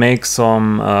could make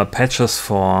some patches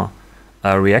for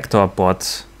a reactor,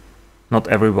 but not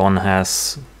everyone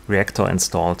has reactor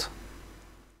installed.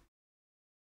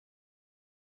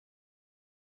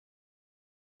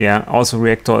 Yeah, also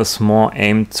reactor is more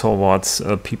aimed towards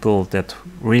people that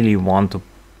really want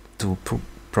to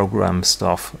program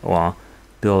stuff or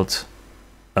build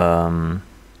VST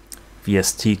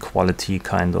quality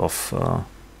kind of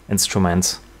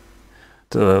instruments.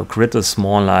 The grid is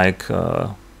more like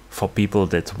for people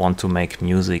that want to make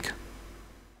music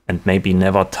and maybe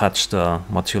never touch the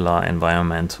modular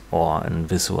environment or a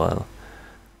visual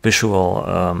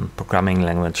programming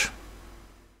language.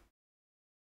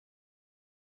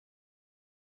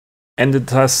 And it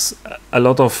has a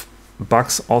lot of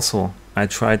bugs also. I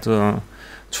try to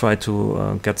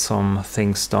get some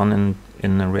things done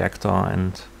in a reactor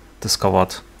and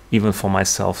discovered even for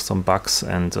myself some bugs,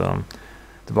 and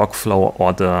the workflow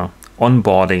or the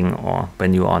onboarding, or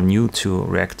when you are new to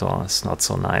reactor, is not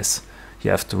so nice.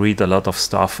 You have to read a lot of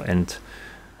stuff and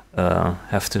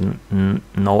have to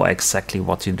know exactly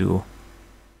what you do.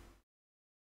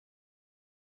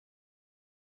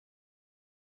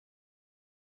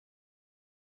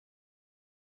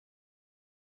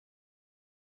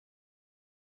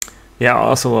 Yeah, I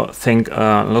also think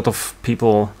a lot of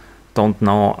people don't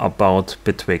know about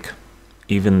Bitwig,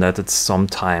 even that it's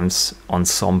sometimes on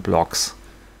some blogs,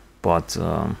 but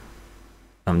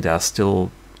there are still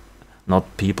not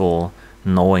people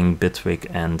knowing Bitwig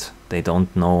and they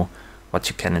don't know what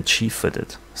you can achieve with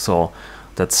it. So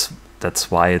that's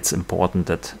why it's important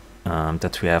that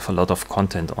that we have a lot of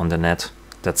content on the net.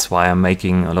 That's why I'm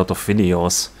making a lot of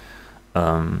videos,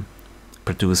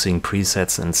 producing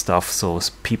presets and stuff, so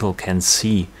people can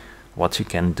see what you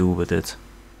can do with it,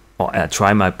 or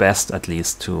try my best at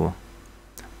least to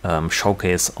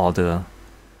showcase all the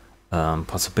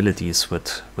possibilities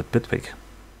with Bitwig.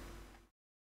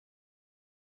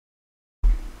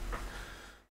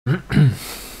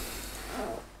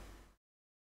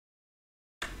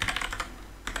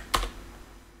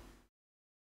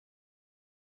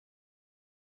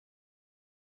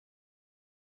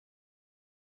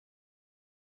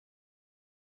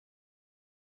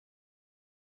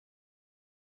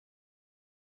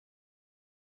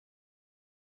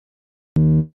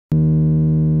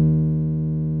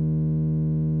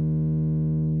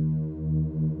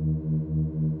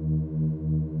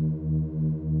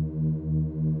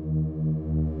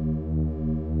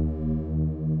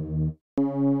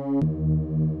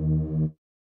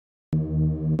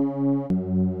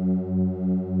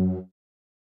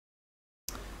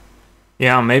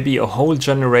 Yeah, maybe a whole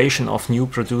generation of new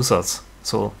producers.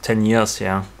 So 10 years,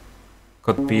 yeah.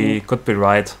 Could be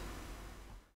right.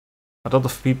 A lot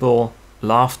of people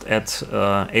laughed at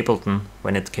Ableton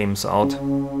when it came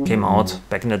out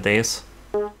back in the days.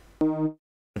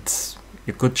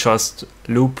 You could just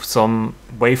loop some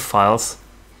wave files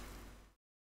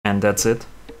and that's it.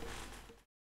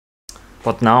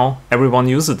 But now everyone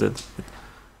uses it.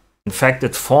 In fact,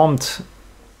 it formed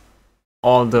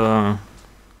all the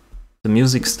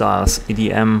music styles,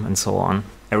 EDM and so on.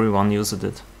 Everyone uses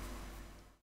it.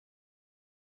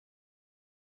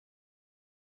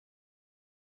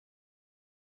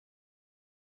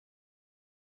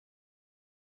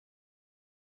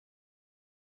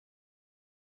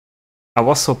 I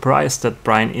was surprised that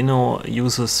Brian Eno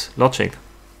uses Logic,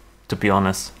 to be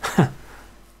honest.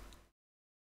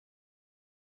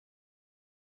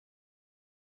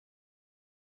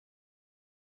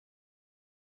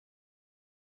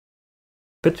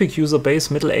 Bitwig user base,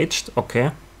 middle-aged,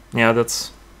 okay. Yeah,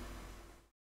 that's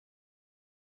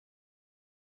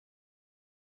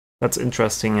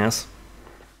interesting, yes.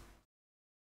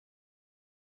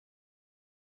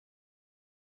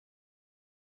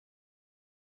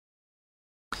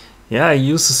 Yeah, he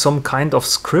uses some kind of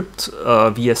script,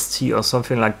 VST or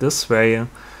something like this, where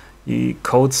he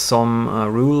codes some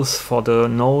rules for the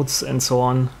nodes and so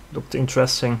on. Looked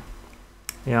interesting.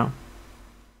 Yeah.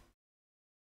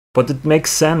 But it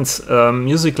makes sense.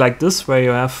 Music like this, where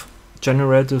you have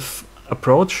generative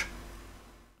approach,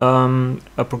 a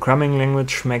programming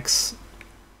language makes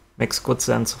good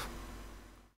sense.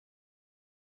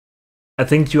 I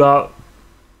think you are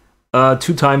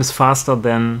 2 times faster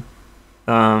than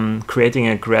creating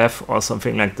a graph or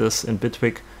something like this in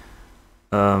Bitwig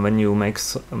when you make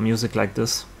music like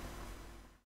this.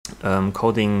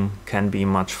 Coding can be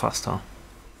much faster.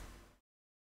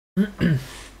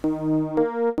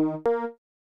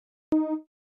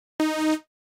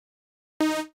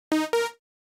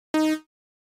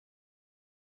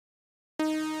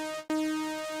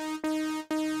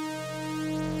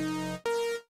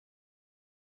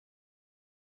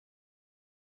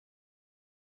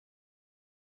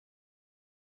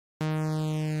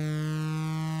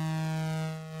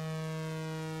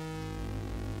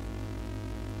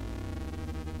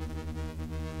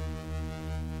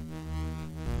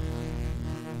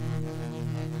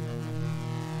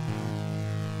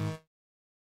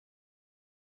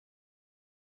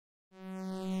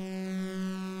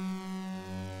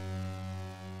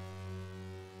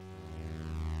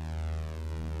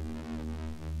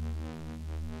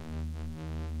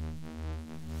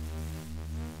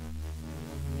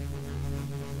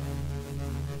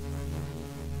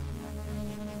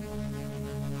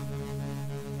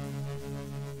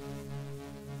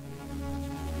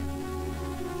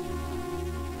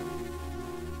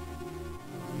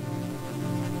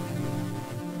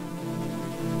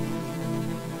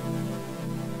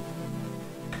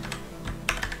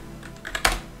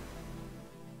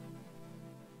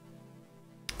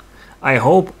 I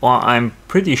hope, or I'm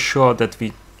pretty sure, that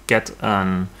we get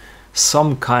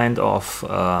some kind of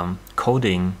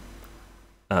coding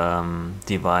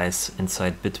device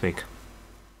inside Bitwig.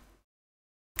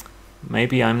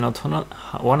 Maybe I'm not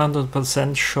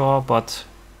 100% sure, but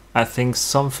I think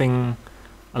something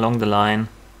along the line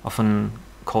of an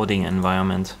coding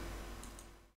environment.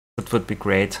 That would be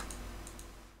great.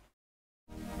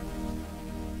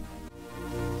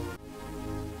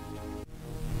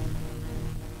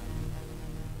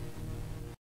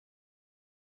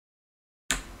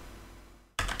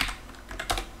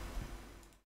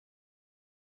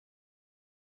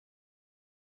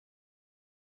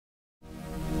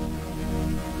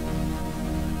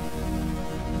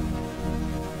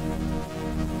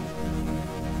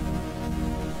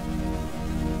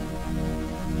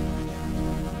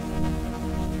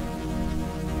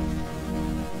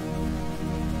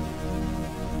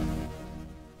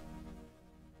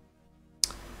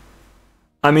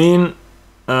 I mean,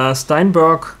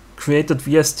 Steinberg created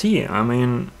VST. I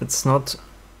mean, it's not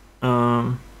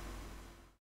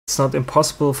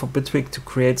impossible for Bitwig to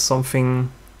create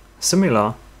something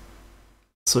similar.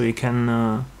 So you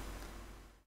can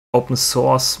open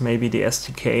source maybe the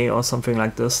SDK or something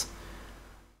like this.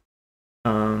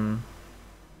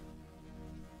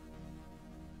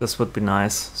 This would be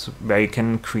nice. So where you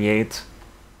can create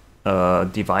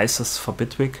devices for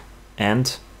Bitwig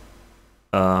and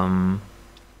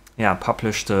yeah,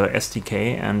 publish the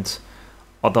SDK, and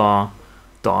other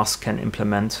DAWs can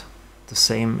implement the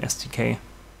same SDK,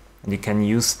 and you can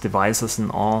use devices in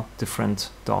all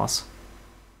different DAWs.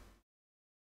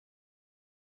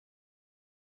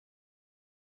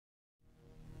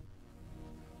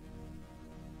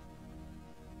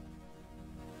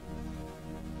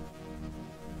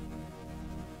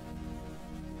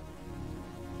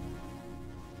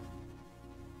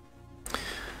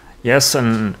 Yes,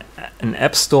 an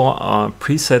app store or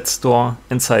preset store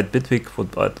inside Bitwig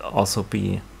would also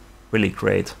be really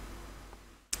great,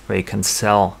 where you can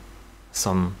sell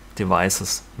some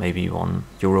devices, maybe €1,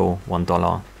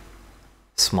 $1,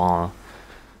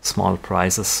 small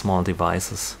prices, small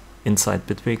devices inside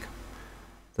Bitwig.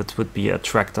 That would be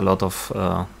attract a lot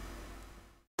of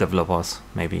developers,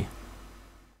 maybe,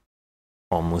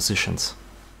 or musicians.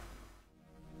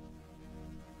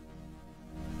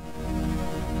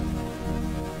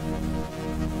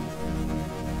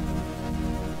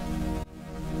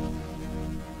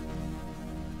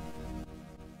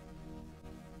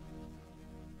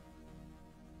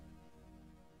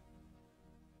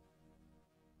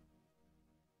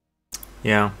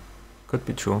 Yeah, could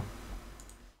be true.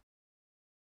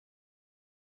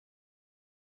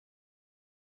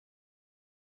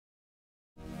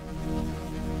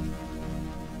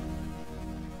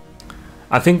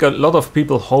 I think a lot of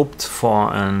people hoped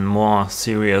for a more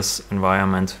serious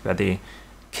environment where they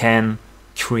can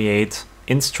create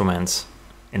instruments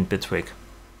in Bitwig.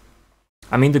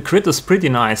 I mean, the grid is pretty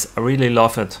nice, I really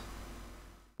love it,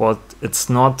 but it's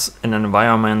not an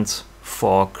environment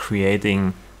for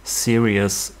creating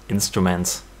serious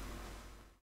instruments.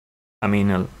 I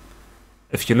mean,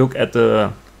 if you look at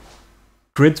the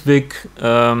Bitwig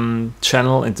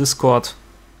channel in Discord,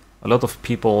 a lot of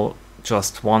people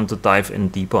just want to dive in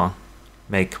deeper,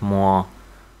 make more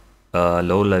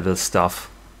low-level stuff.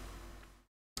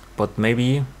 But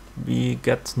maybe we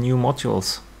get new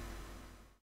modules,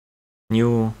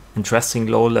 new interesting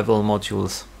low-level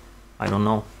modules. I don't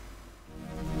know.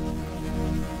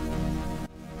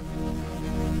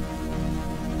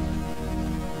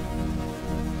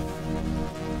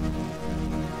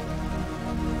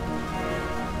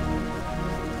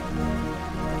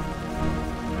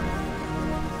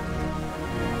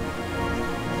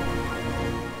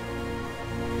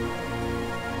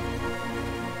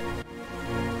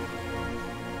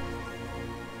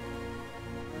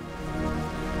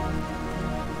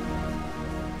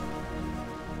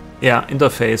 Yeah,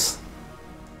 interface.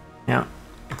 Yeah,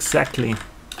 exactly.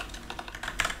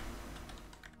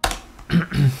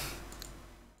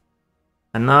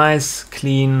 A nice,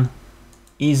 clean,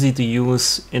 easy to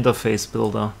use interface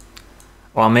builder.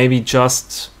 Or maybe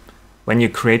just when you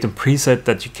create a preset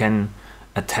that you can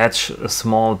attach a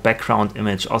small background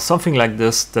image or something like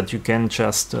this, that you can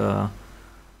just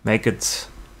make it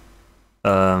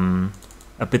a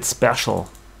bit special.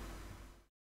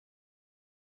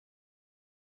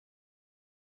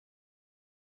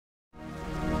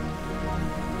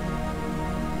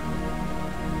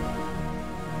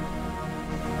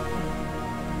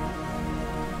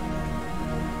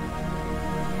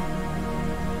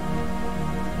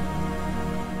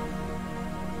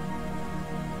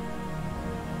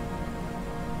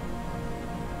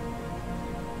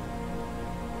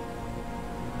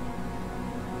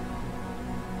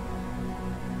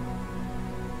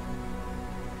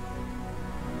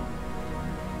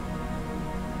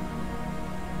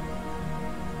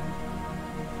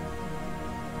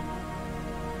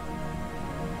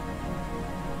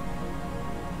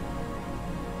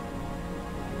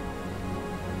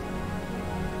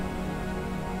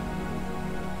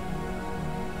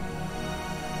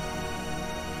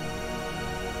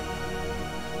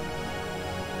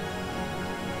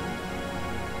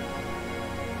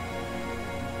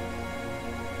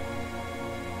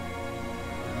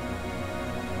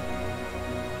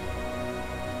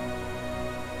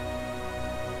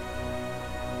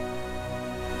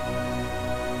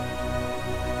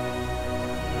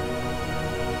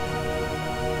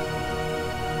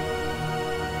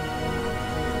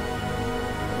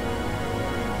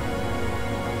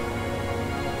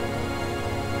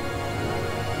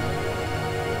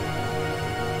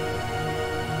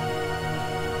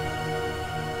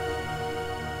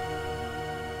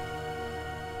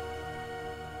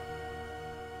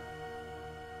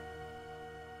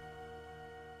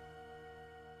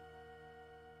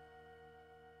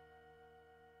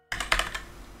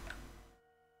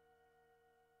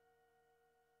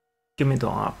 Give me the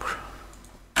up.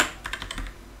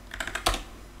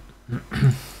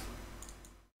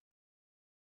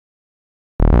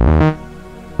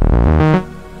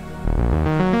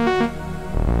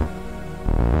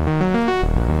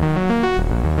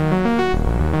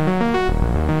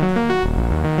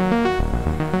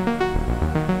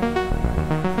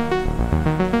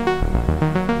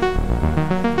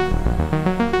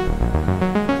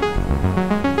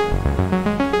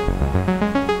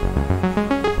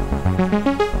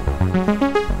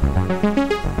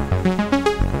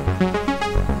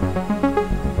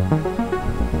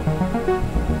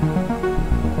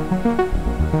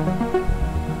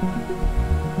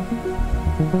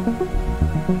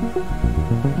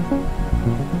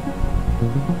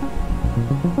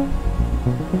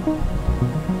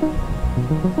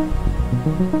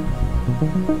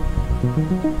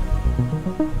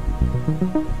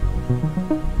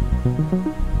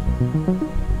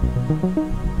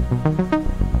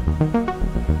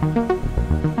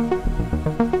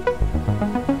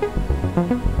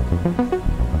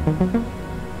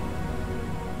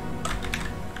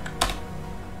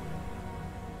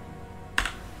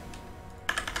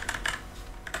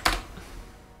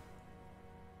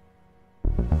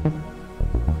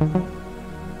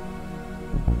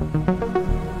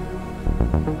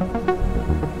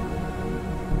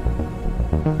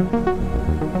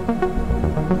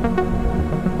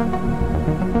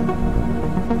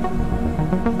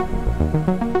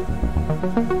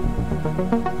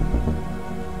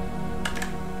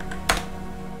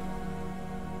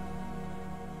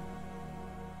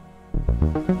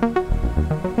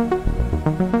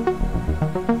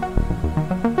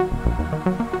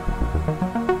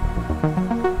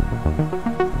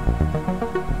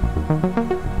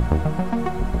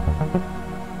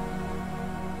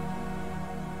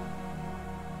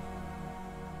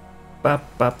 Ba,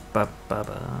 ba, ba, ba,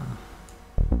 ba.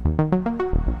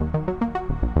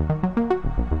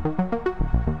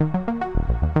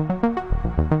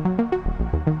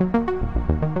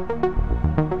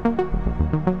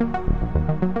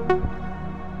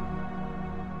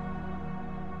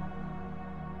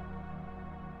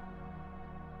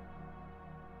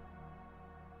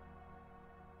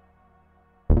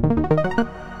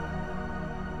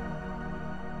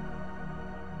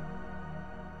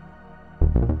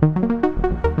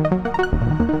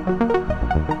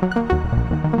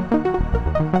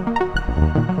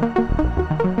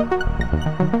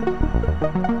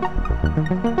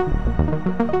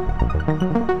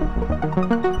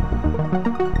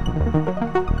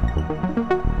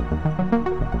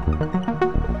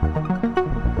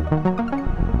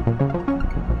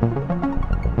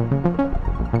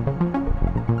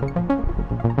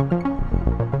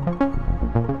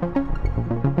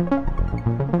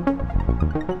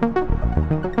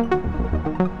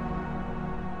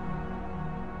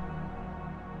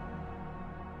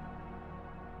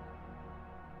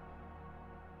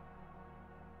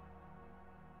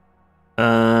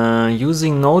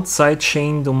 Using node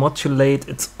sidechain to modulate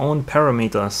its own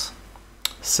parameters.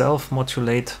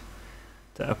 Self-modulate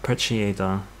the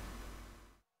arpeggiator.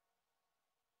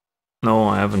 No,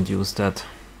 I haven't used that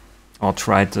or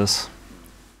tried this.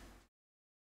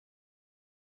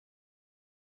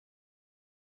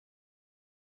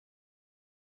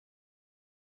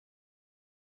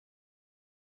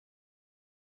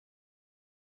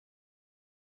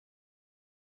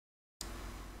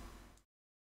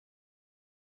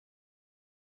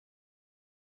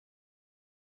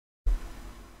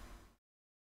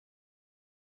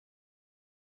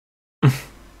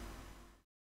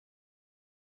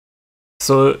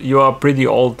 So you are pretty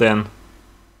old then.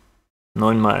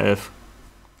 9 mal 11.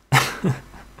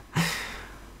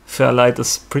 Fairlight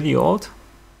is pretty old.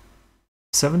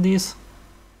 70s?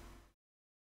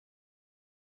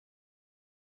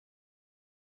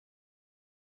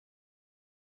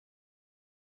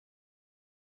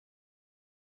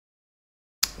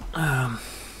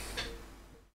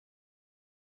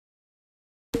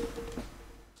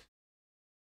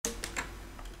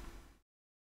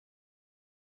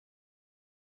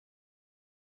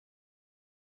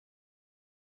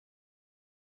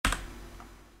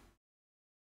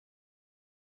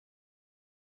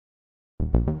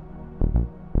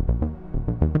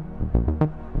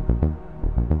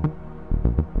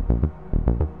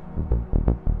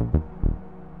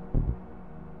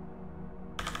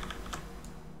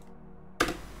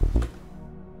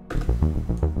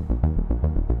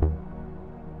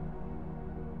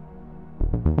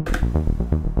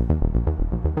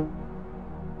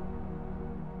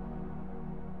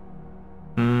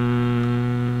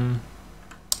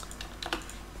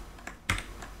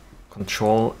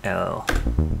 Control L.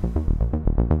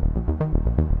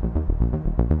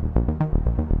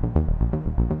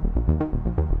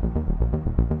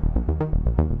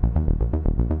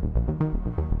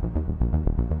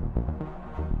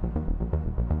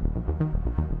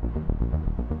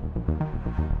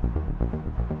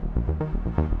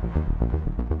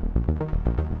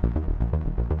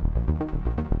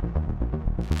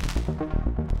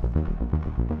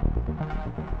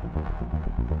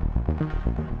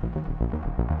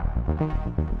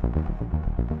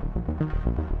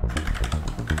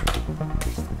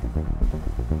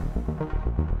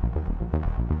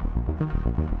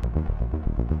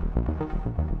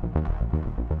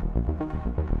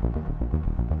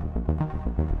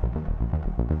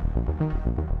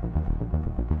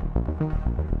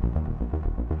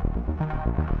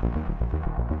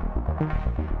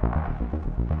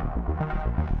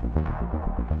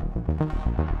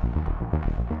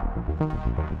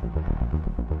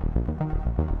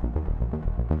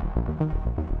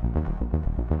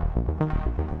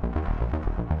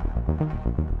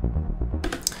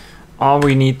 All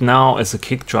we need now is a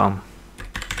kick drum.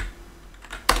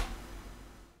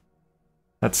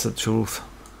 That's the truth.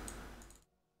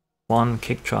 One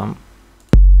kick drum.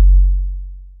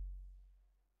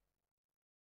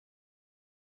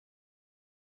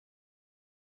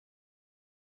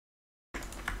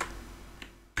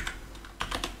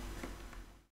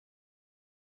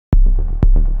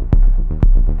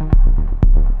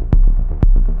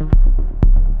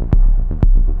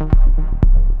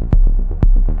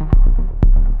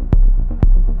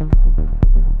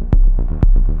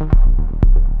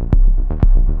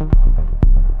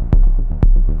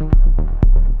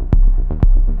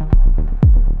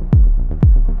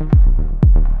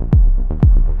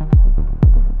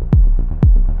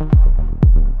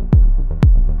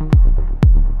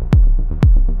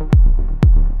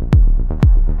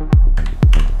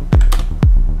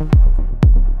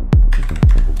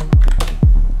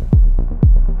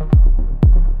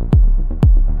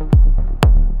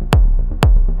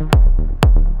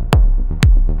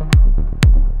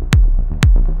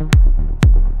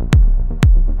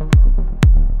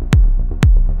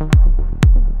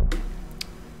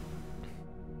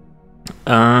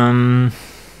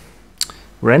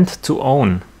 Rent to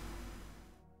own.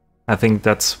 I think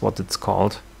that's what it's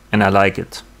called, and I like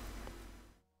it.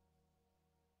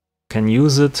 You can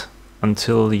use it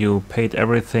until you paid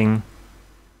everything,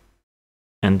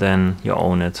 and then you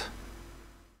own it.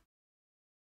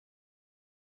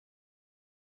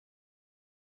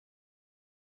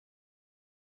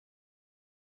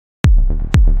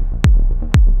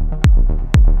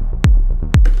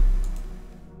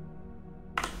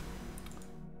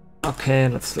 Okay,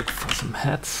 let's look for some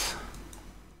hats.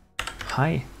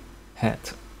 Hi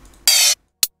hat.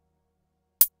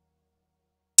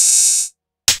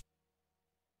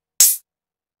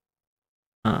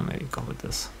 Maybe go with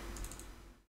this.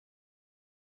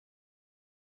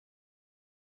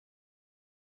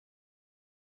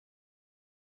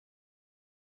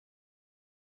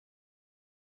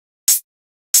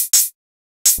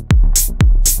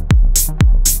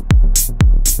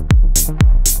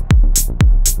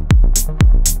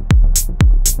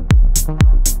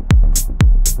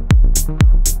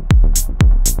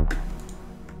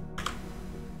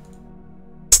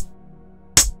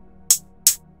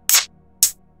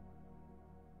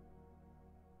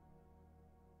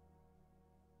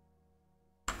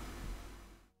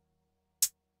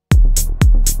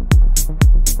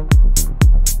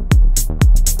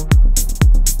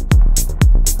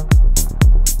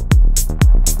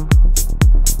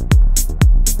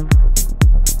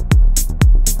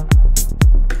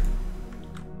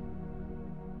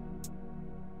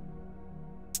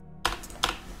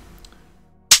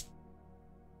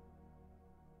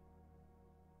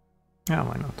 Yeah,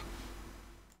 why not?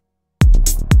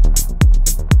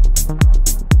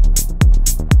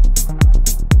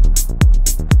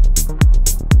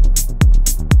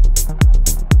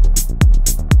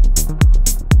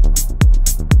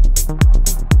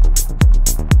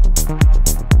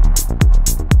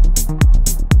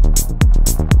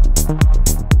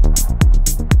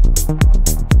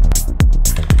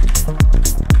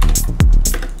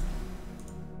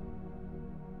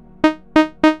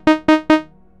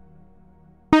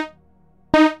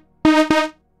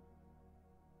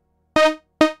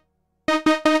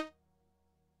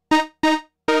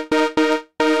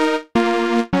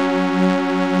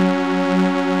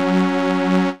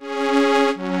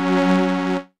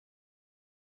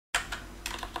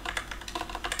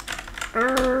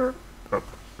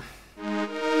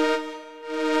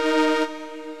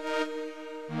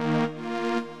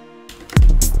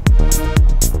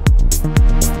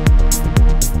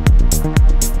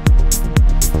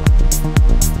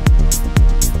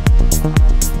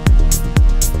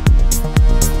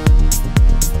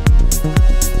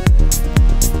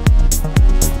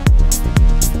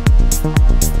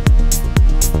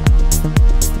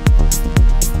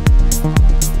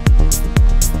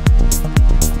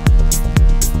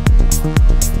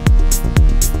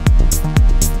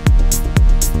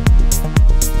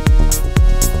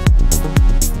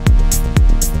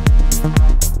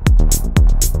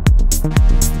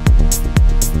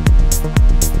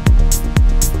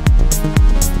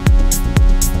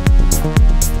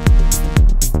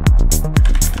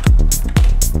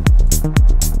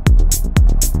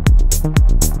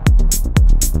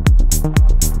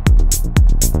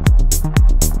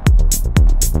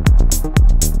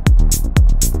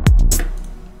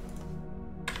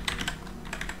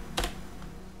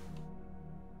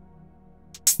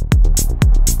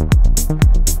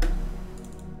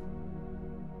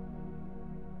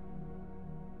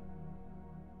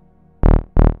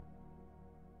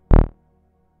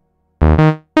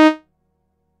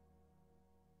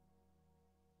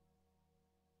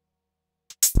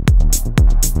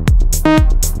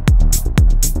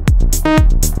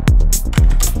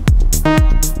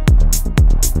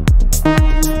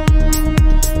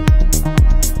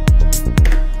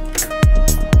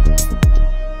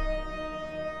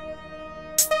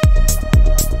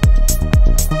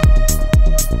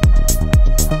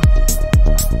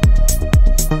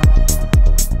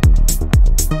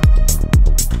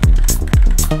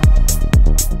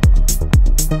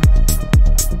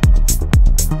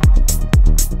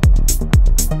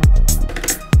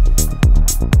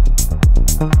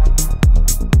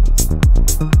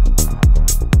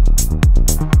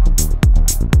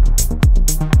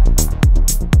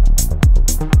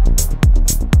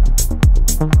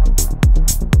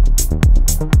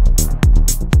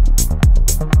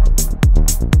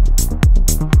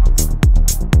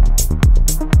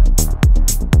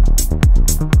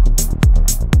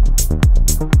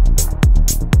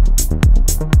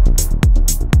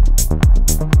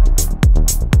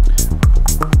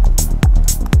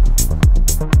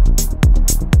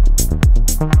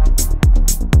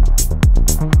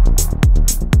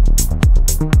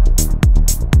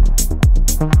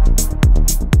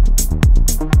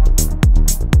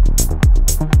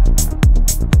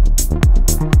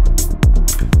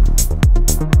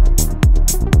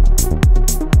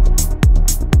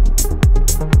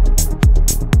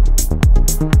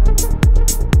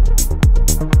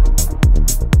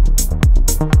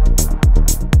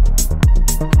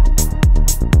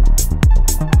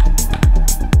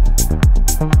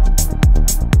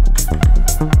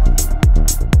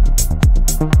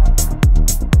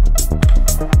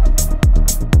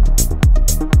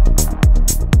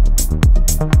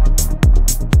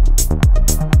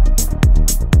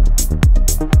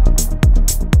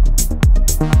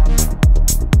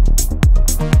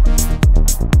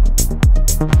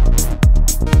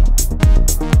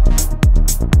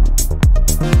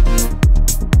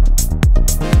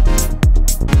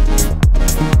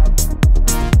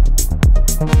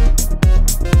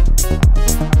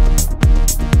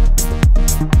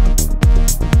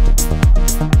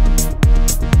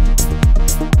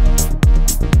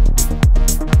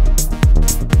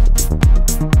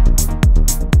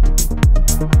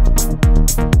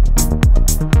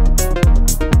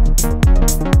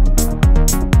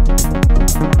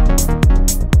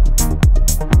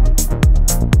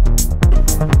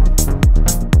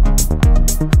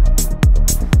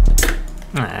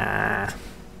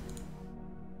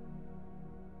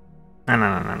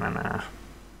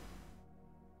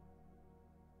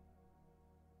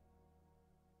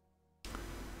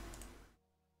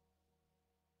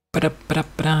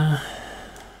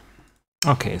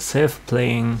 Okay,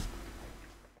 self-playing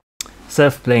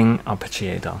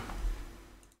arpeggiator.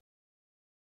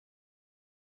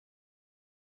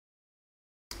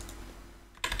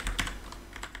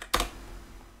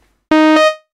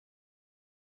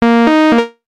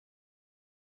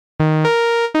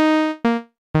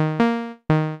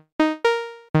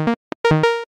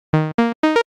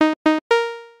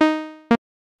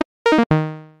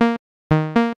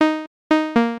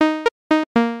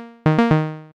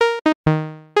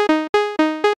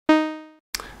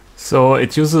 So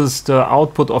it uses the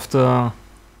output of the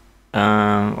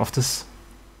of this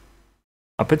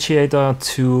arpeggiator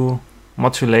to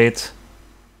modulate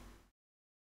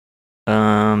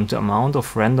the amount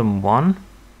of random 1,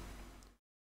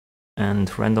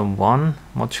 and random 1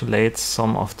 modulates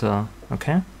some of the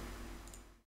okay.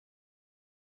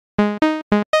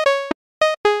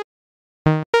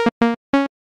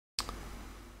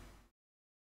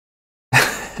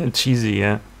 Cheesy,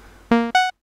 yeah.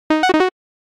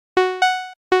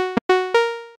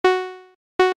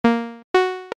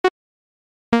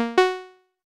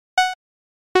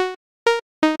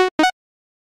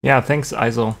 Yeah, thanks,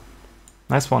 ISO.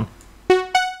 Nice one.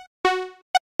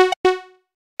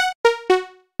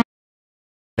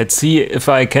 Let's see if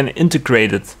I can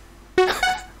integrate it.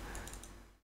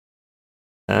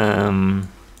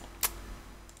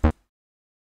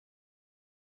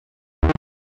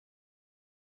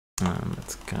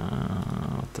 Let's go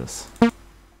with this.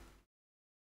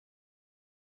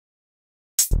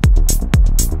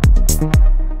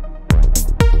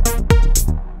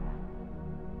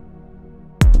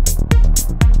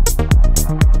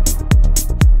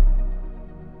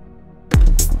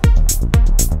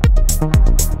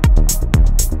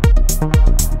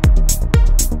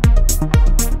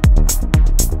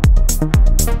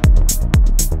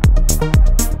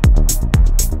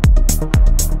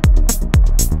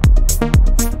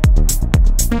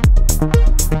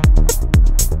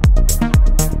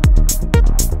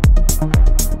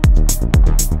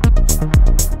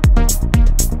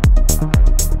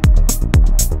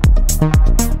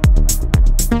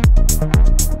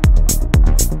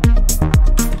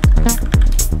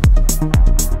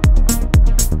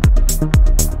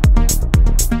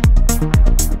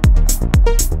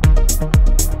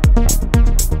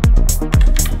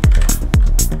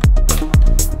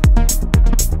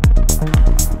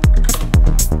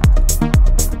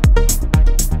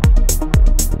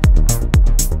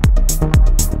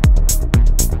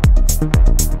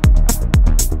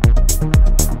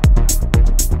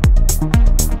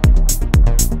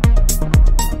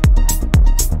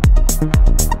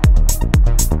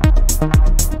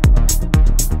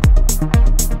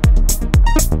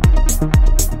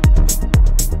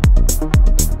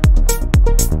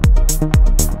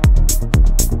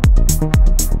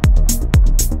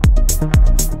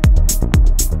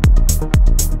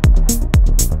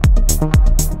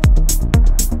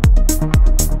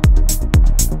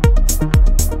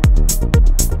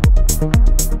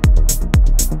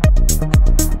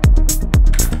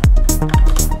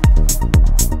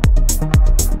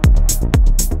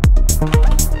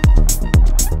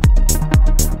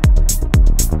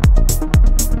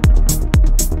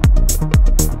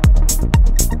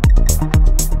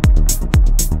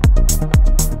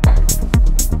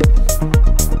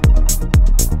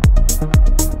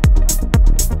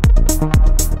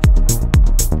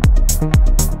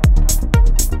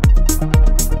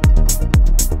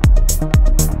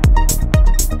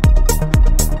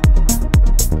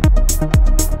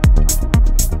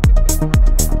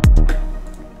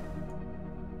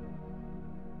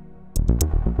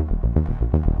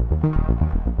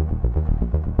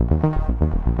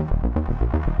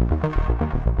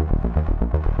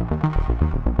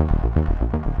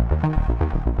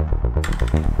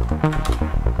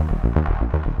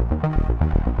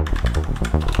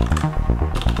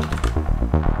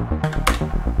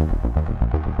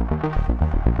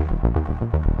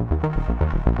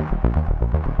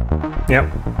 Yep.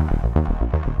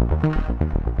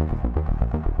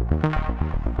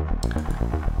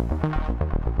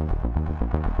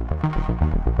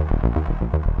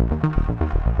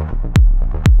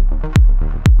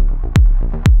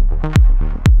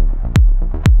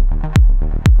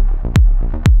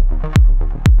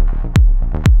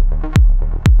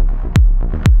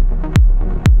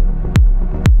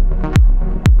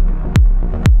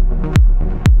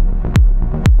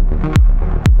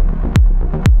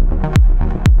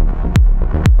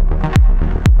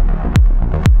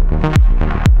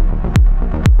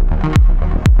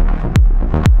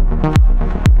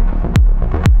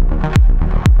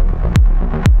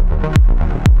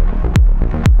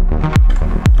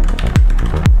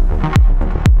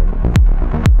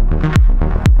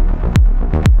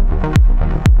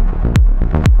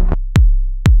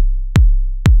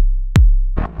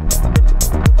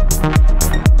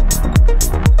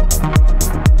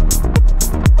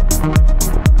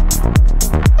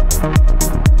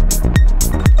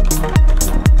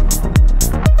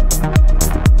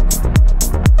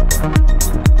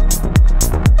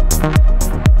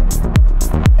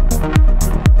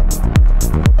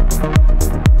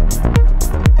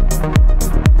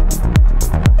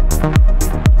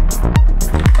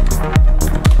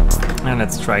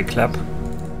 Let's try clap.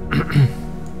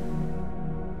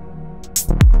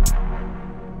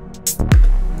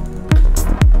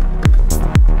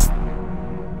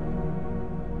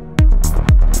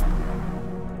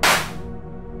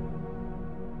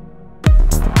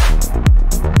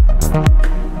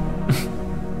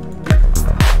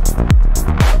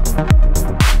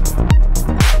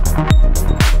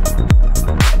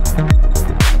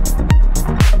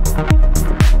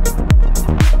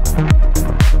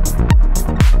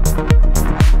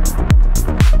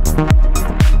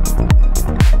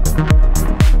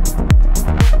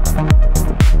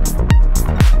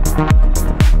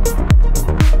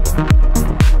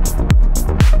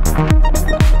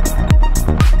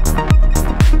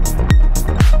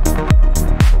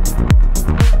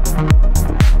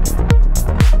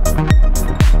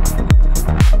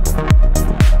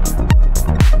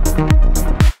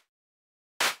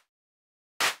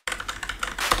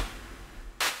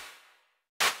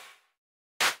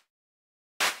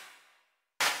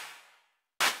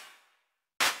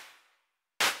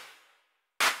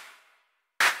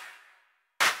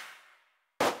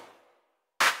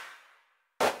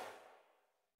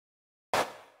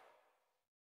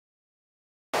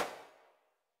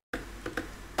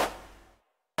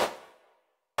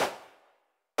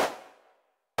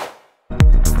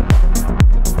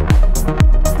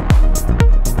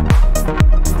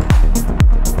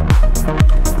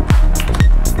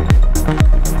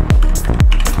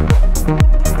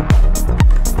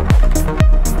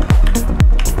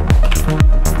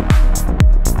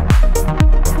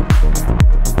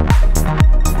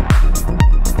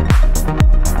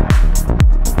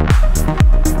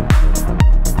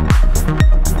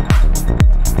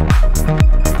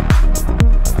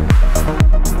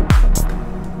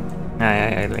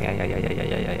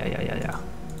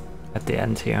 At the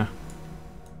end here,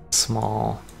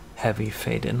 small heavy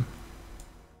fade in.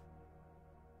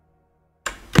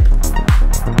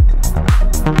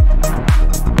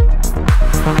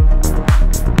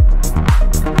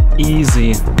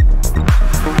 Easy.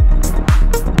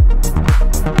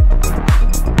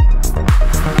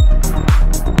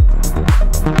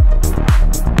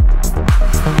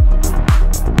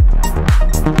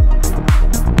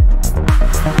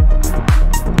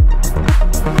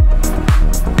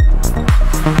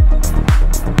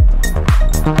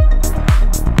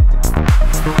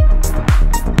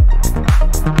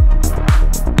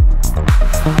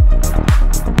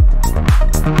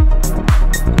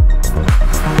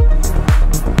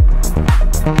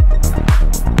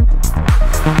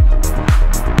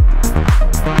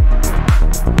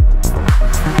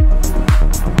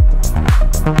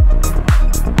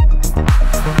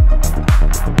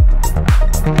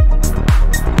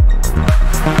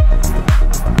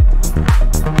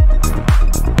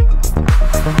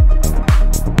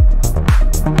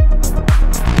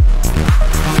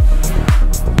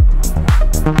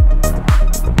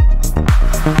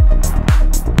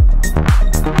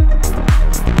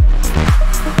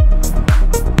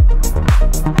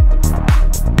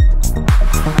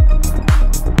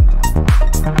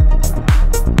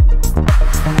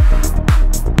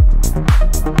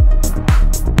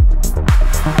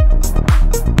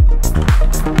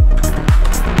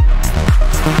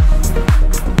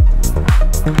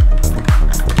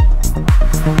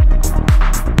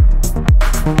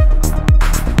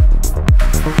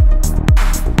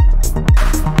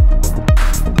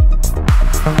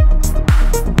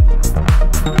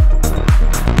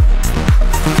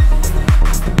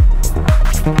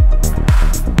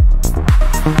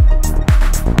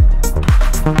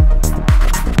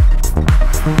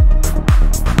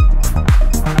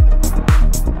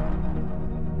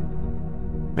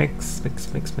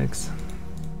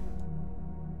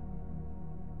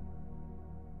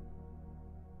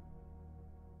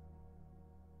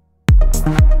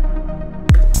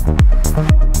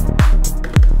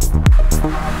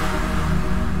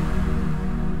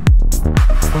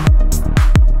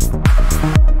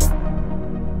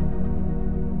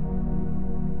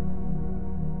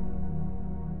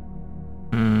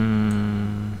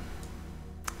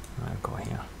 I'll go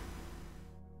here.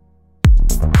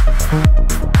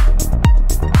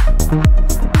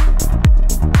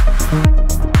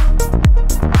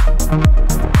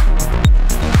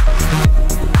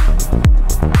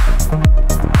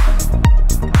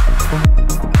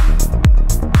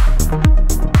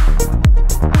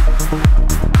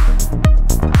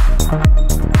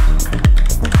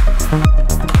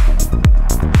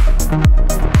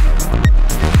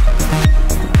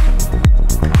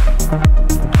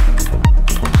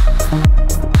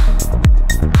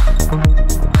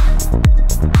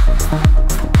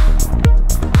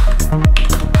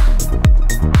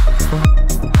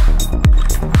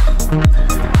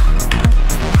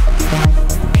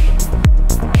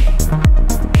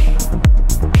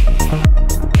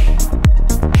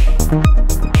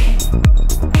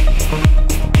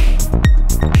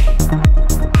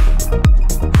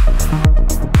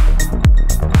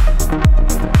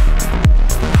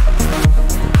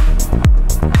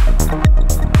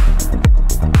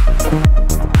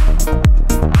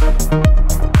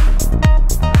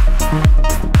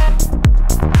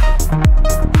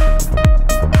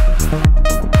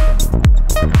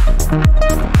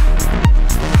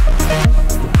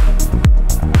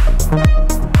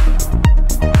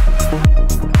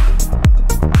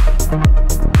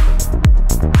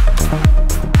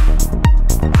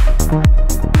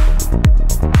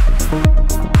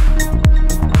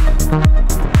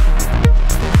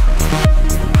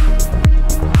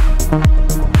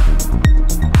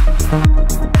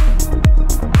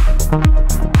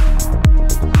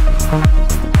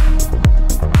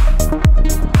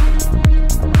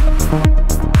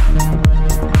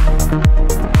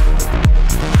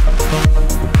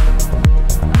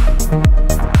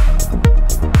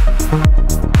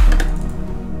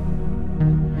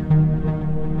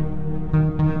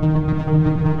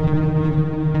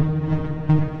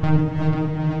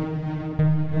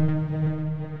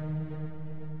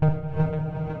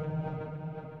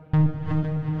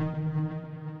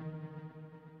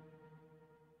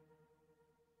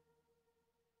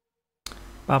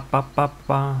 Ba, ba, ba,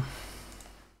 ba.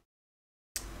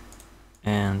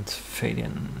 And fade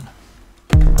in.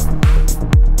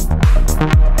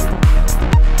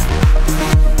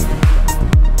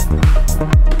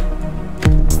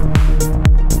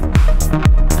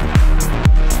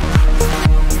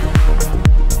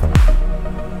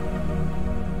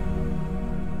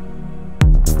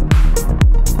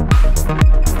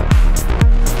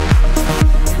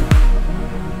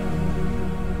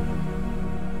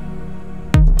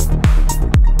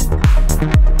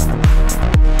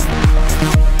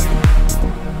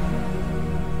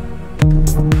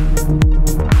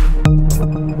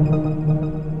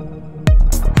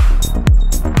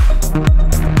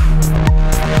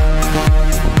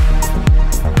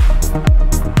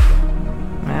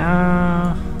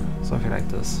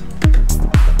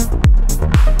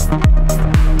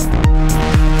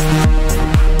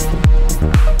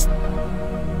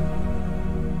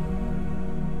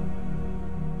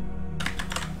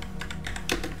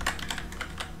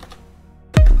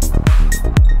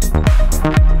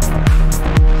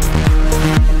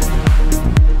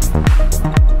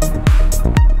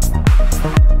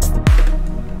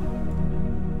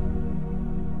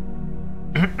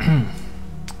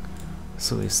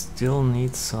 So we still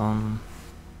need some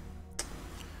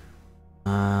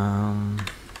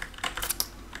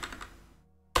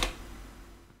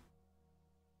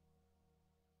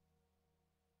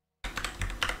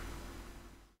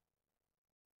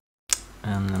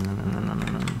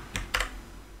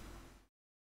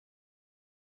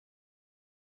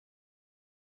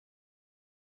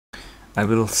I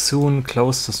will soon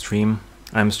close the stream.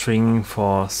 I'm streaming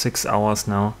for 6 hours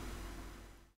now.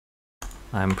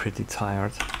 I'm pretty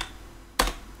tired.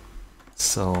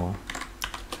 So,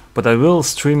 but I will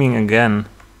streaming again.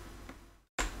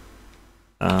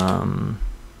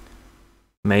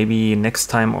 Maybe next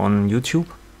time on YouTube.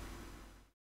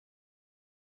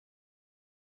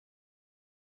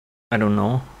 I don't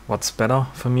know what's better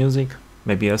for music.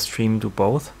 Maybe I stream to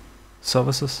both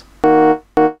services.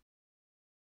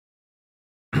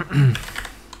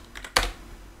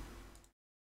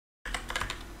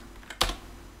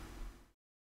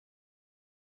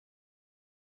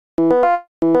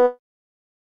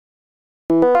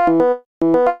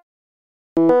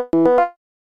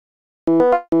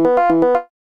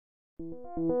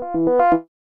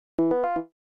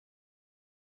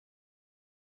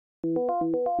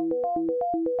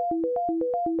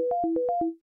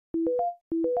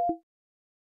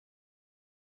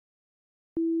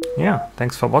 Yeah,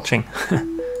 thanks for watching.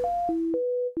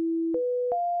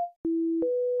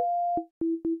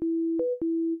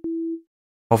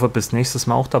 Hoffe, bis nächstes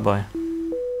Mal auch dabei.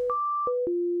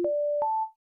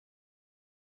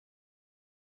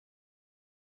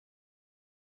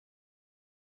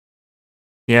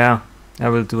 Yeah, I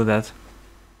will do that.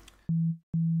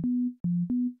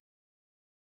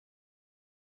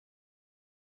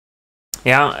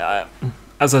 Yeah,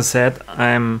 as I said,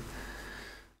 I'm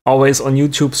always on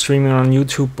YouTube, streaming on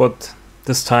YouTube, but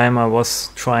this time I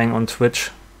was trying on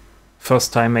Twitch.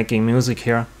 First time making music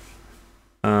here.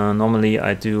 Normally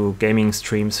I do gaming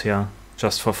streams here,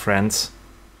 just for friends.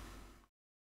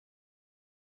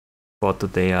 But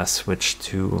today I switched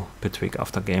to Bitwig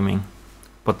after gaming.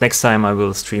 But next time I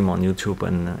will stream on YouTube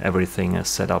and everything is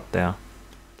set up there.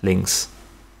 Links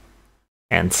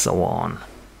and so on.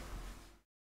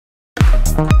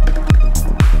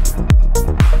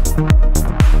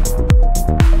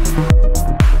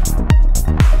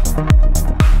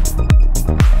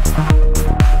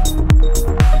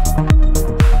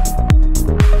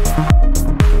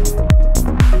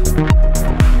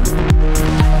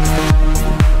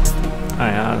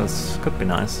 Could be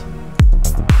nice.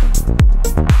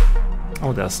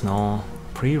 Oh, there's no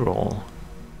pre-roll.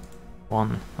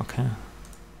 One, okay.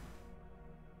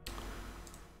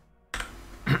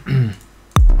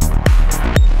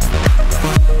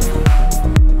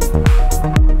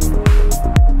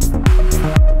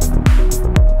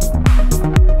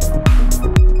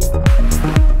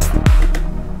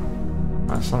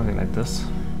 Something like this.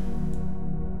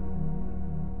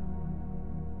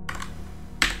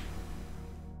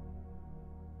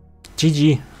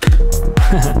 GG.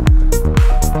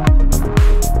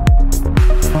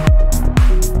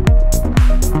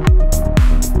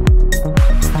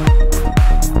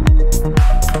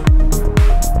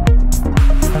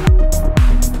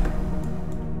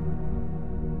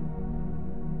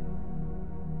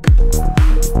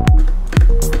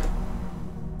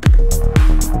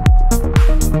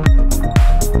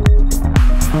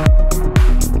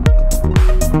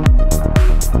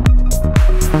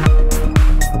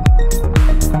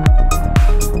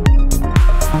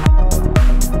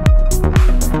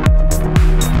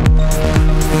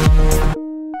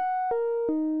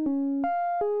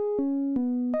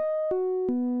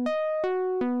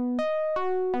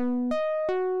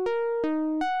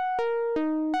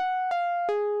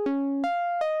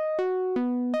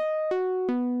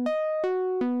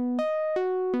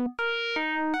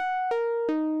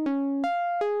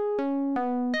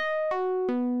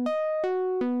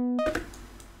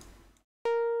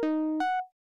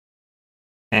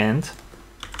 And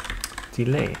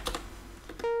delay.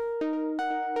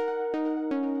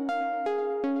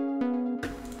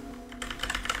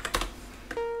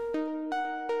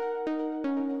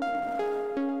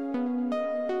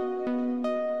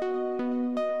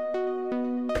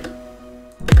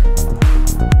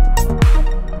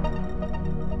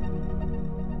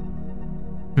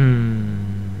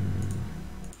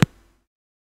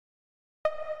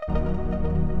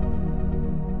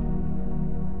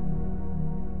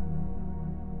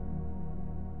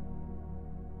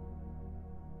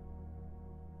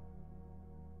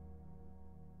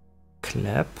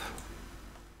 Clap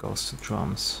goes to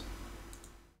drums.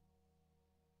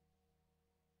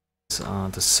 These are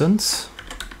the synths.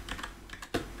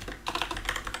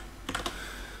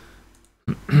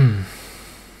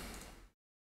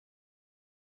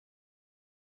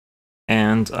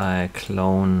 And I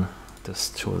clone this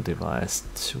tool device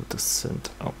to the synth.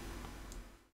 Oh,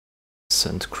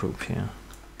 synth group here.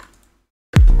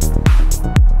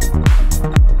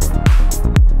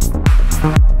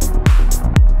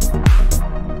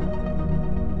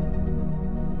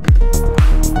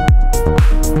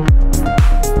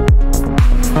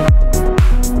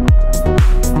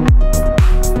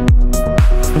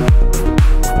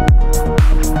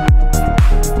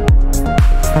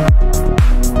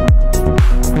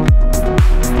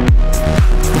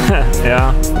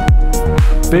 Ja.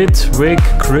 Bitwig,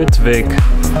 Gridwig.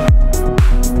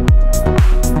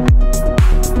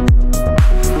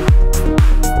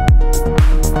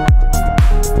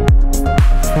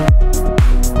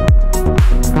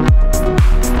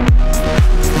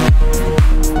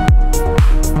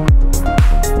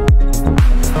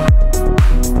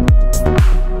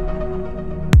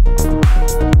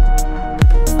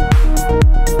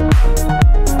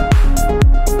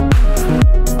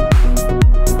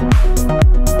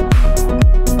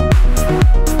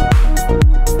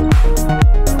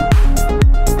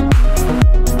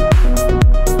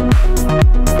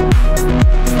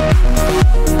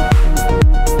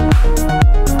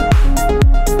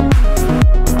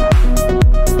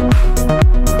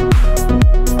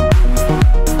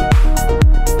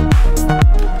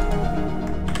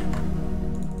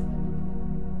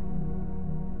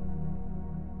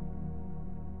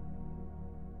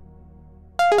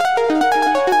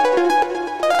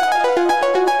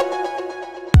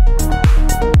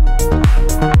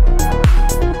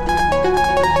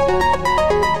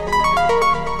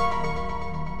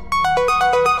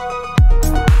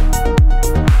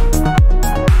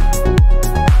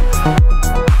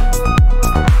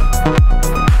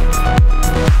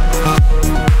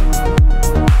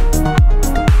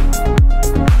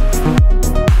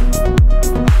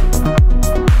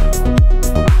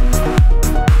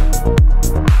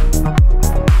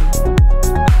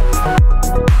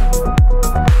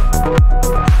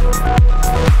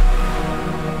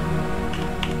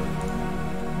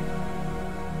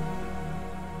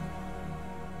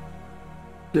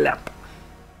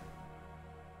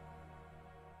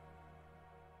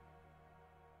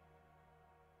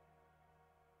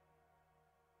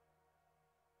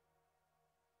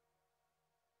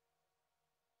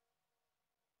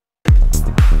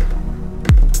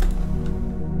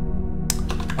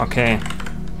 Okay,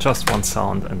 just one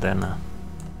sound and then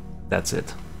that's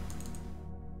it.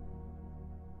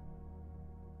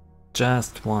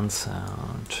 Just one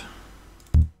sound.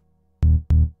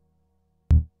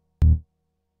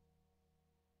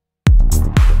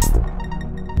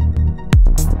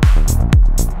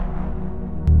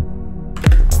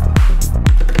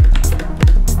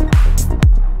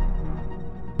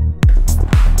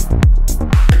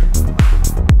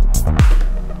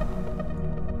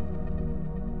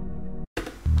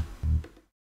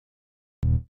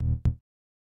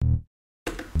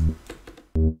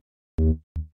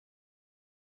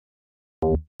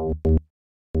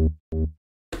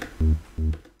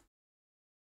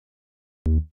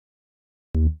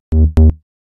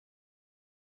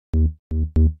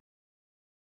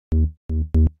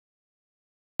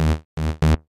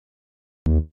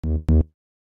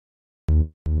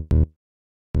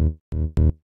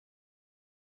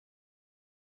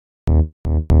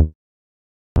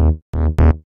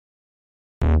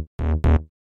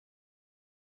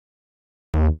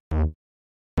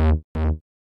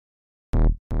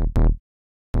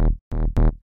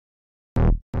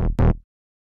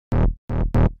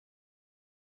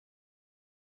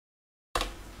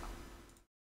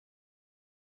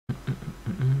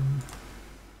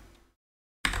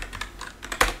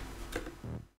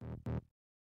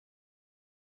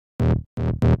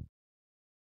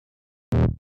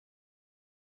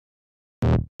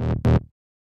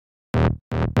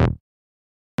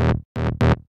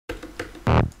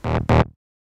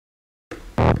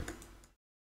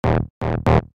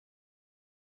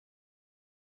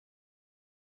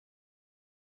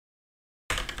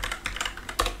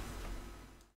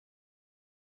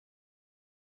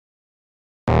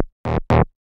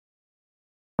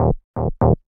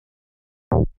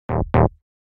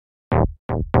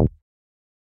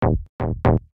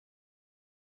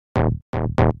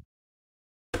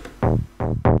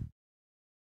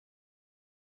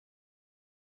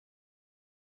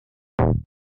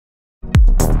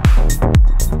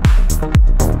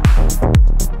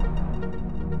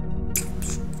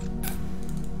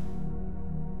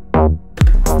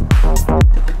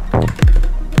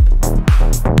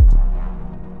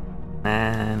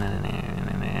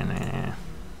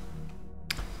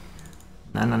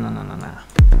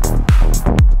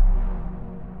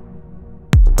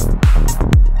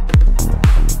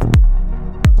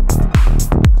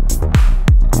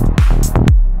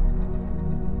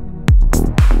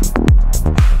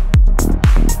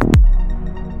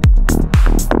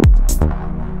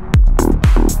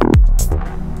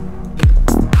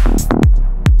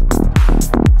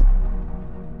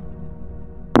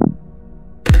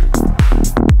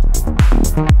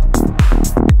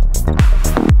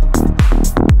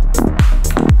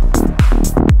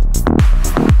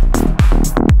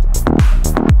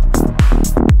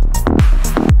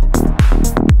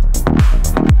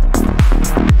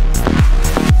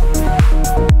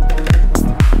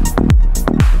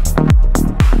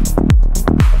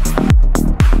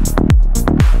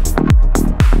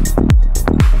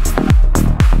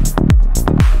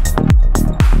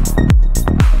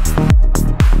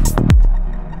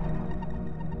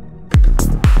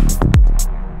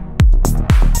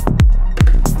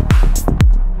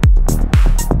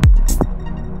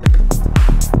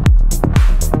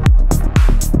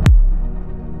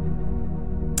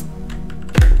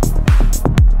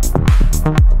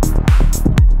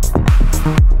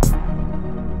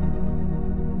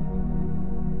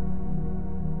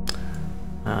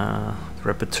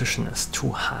 Repetition is too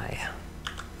high.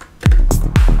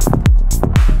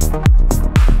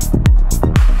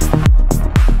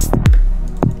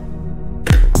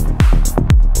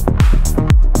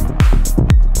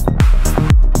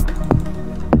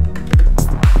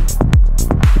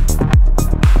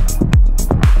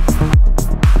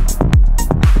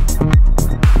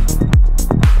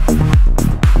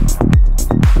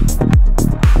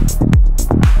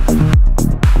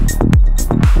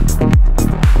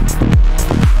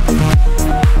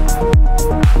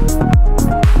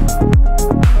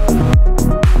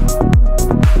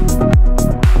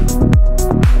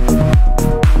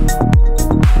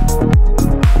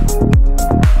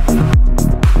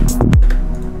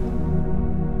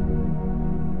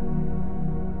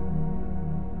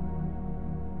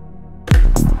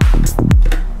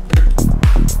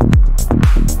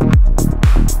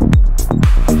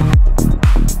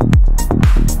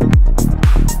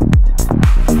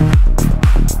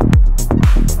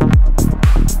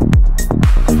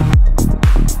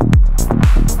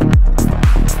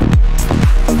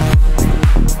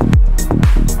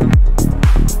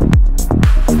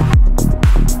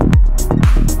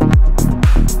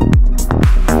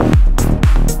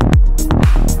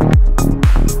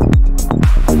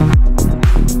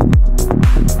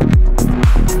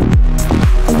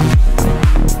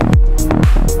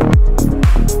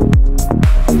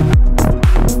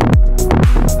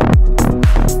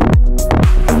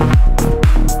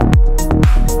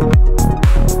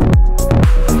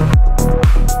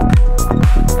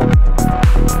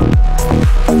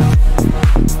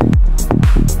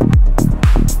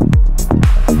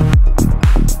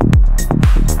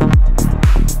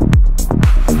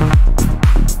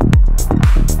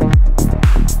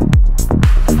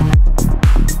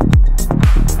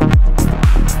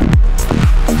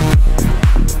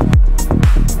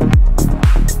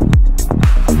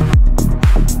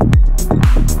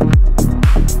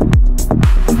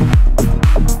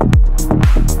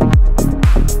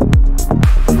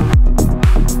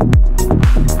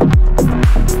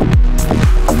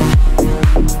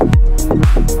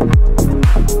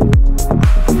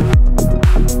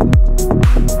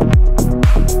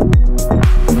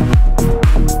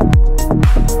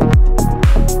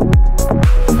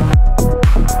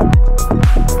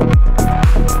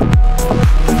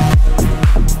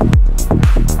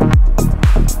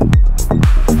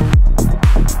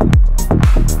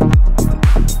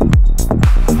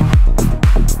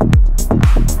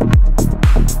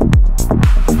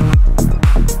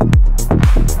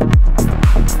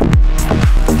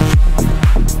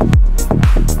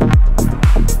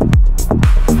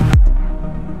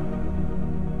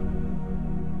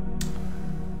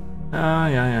 Ja.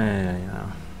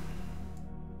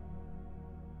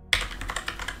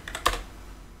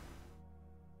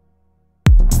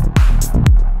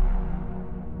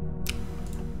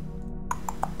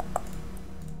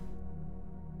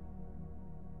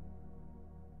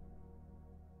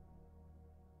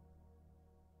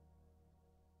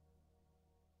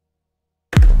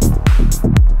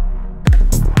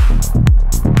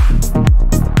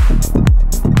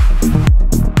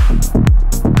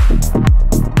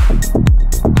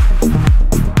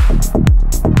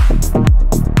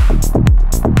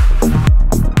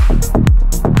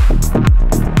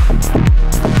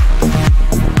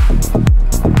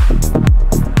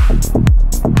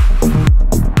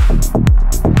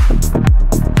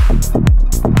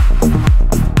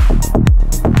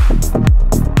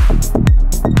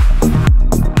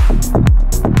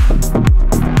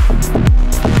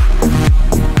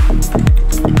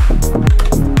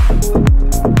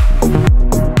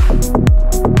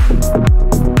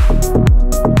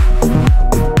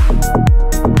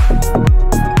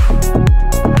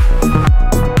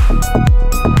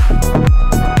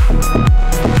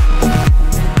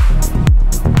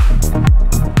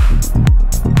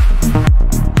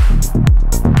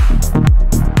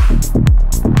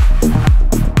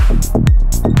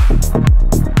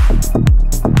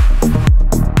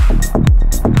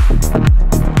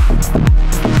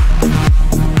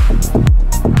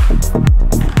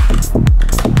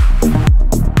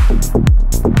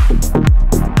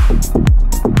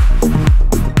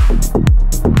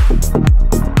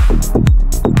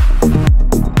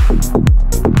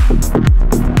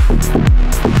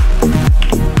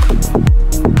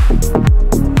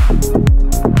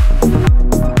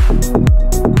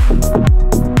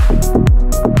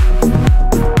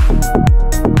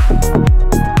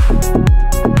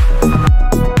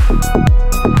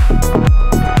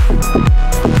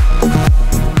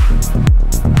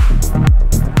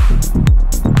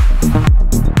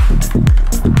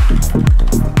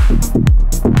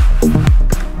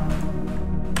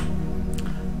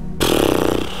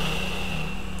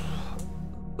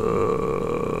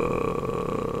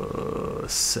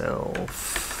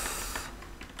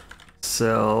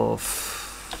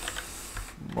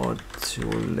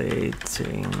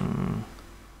 Self-modulating.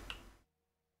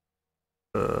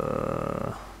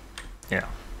 Yeah.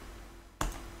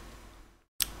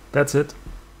 That's it.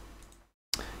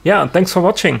 Yeah, thanks for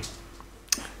watching.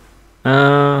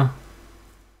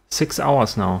 6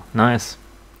 hours now. Nice.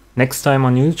 Next time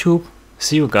on YouTube.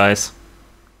 See you guys.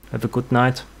 Have a good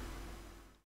night.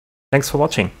 Thanks for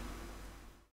watching.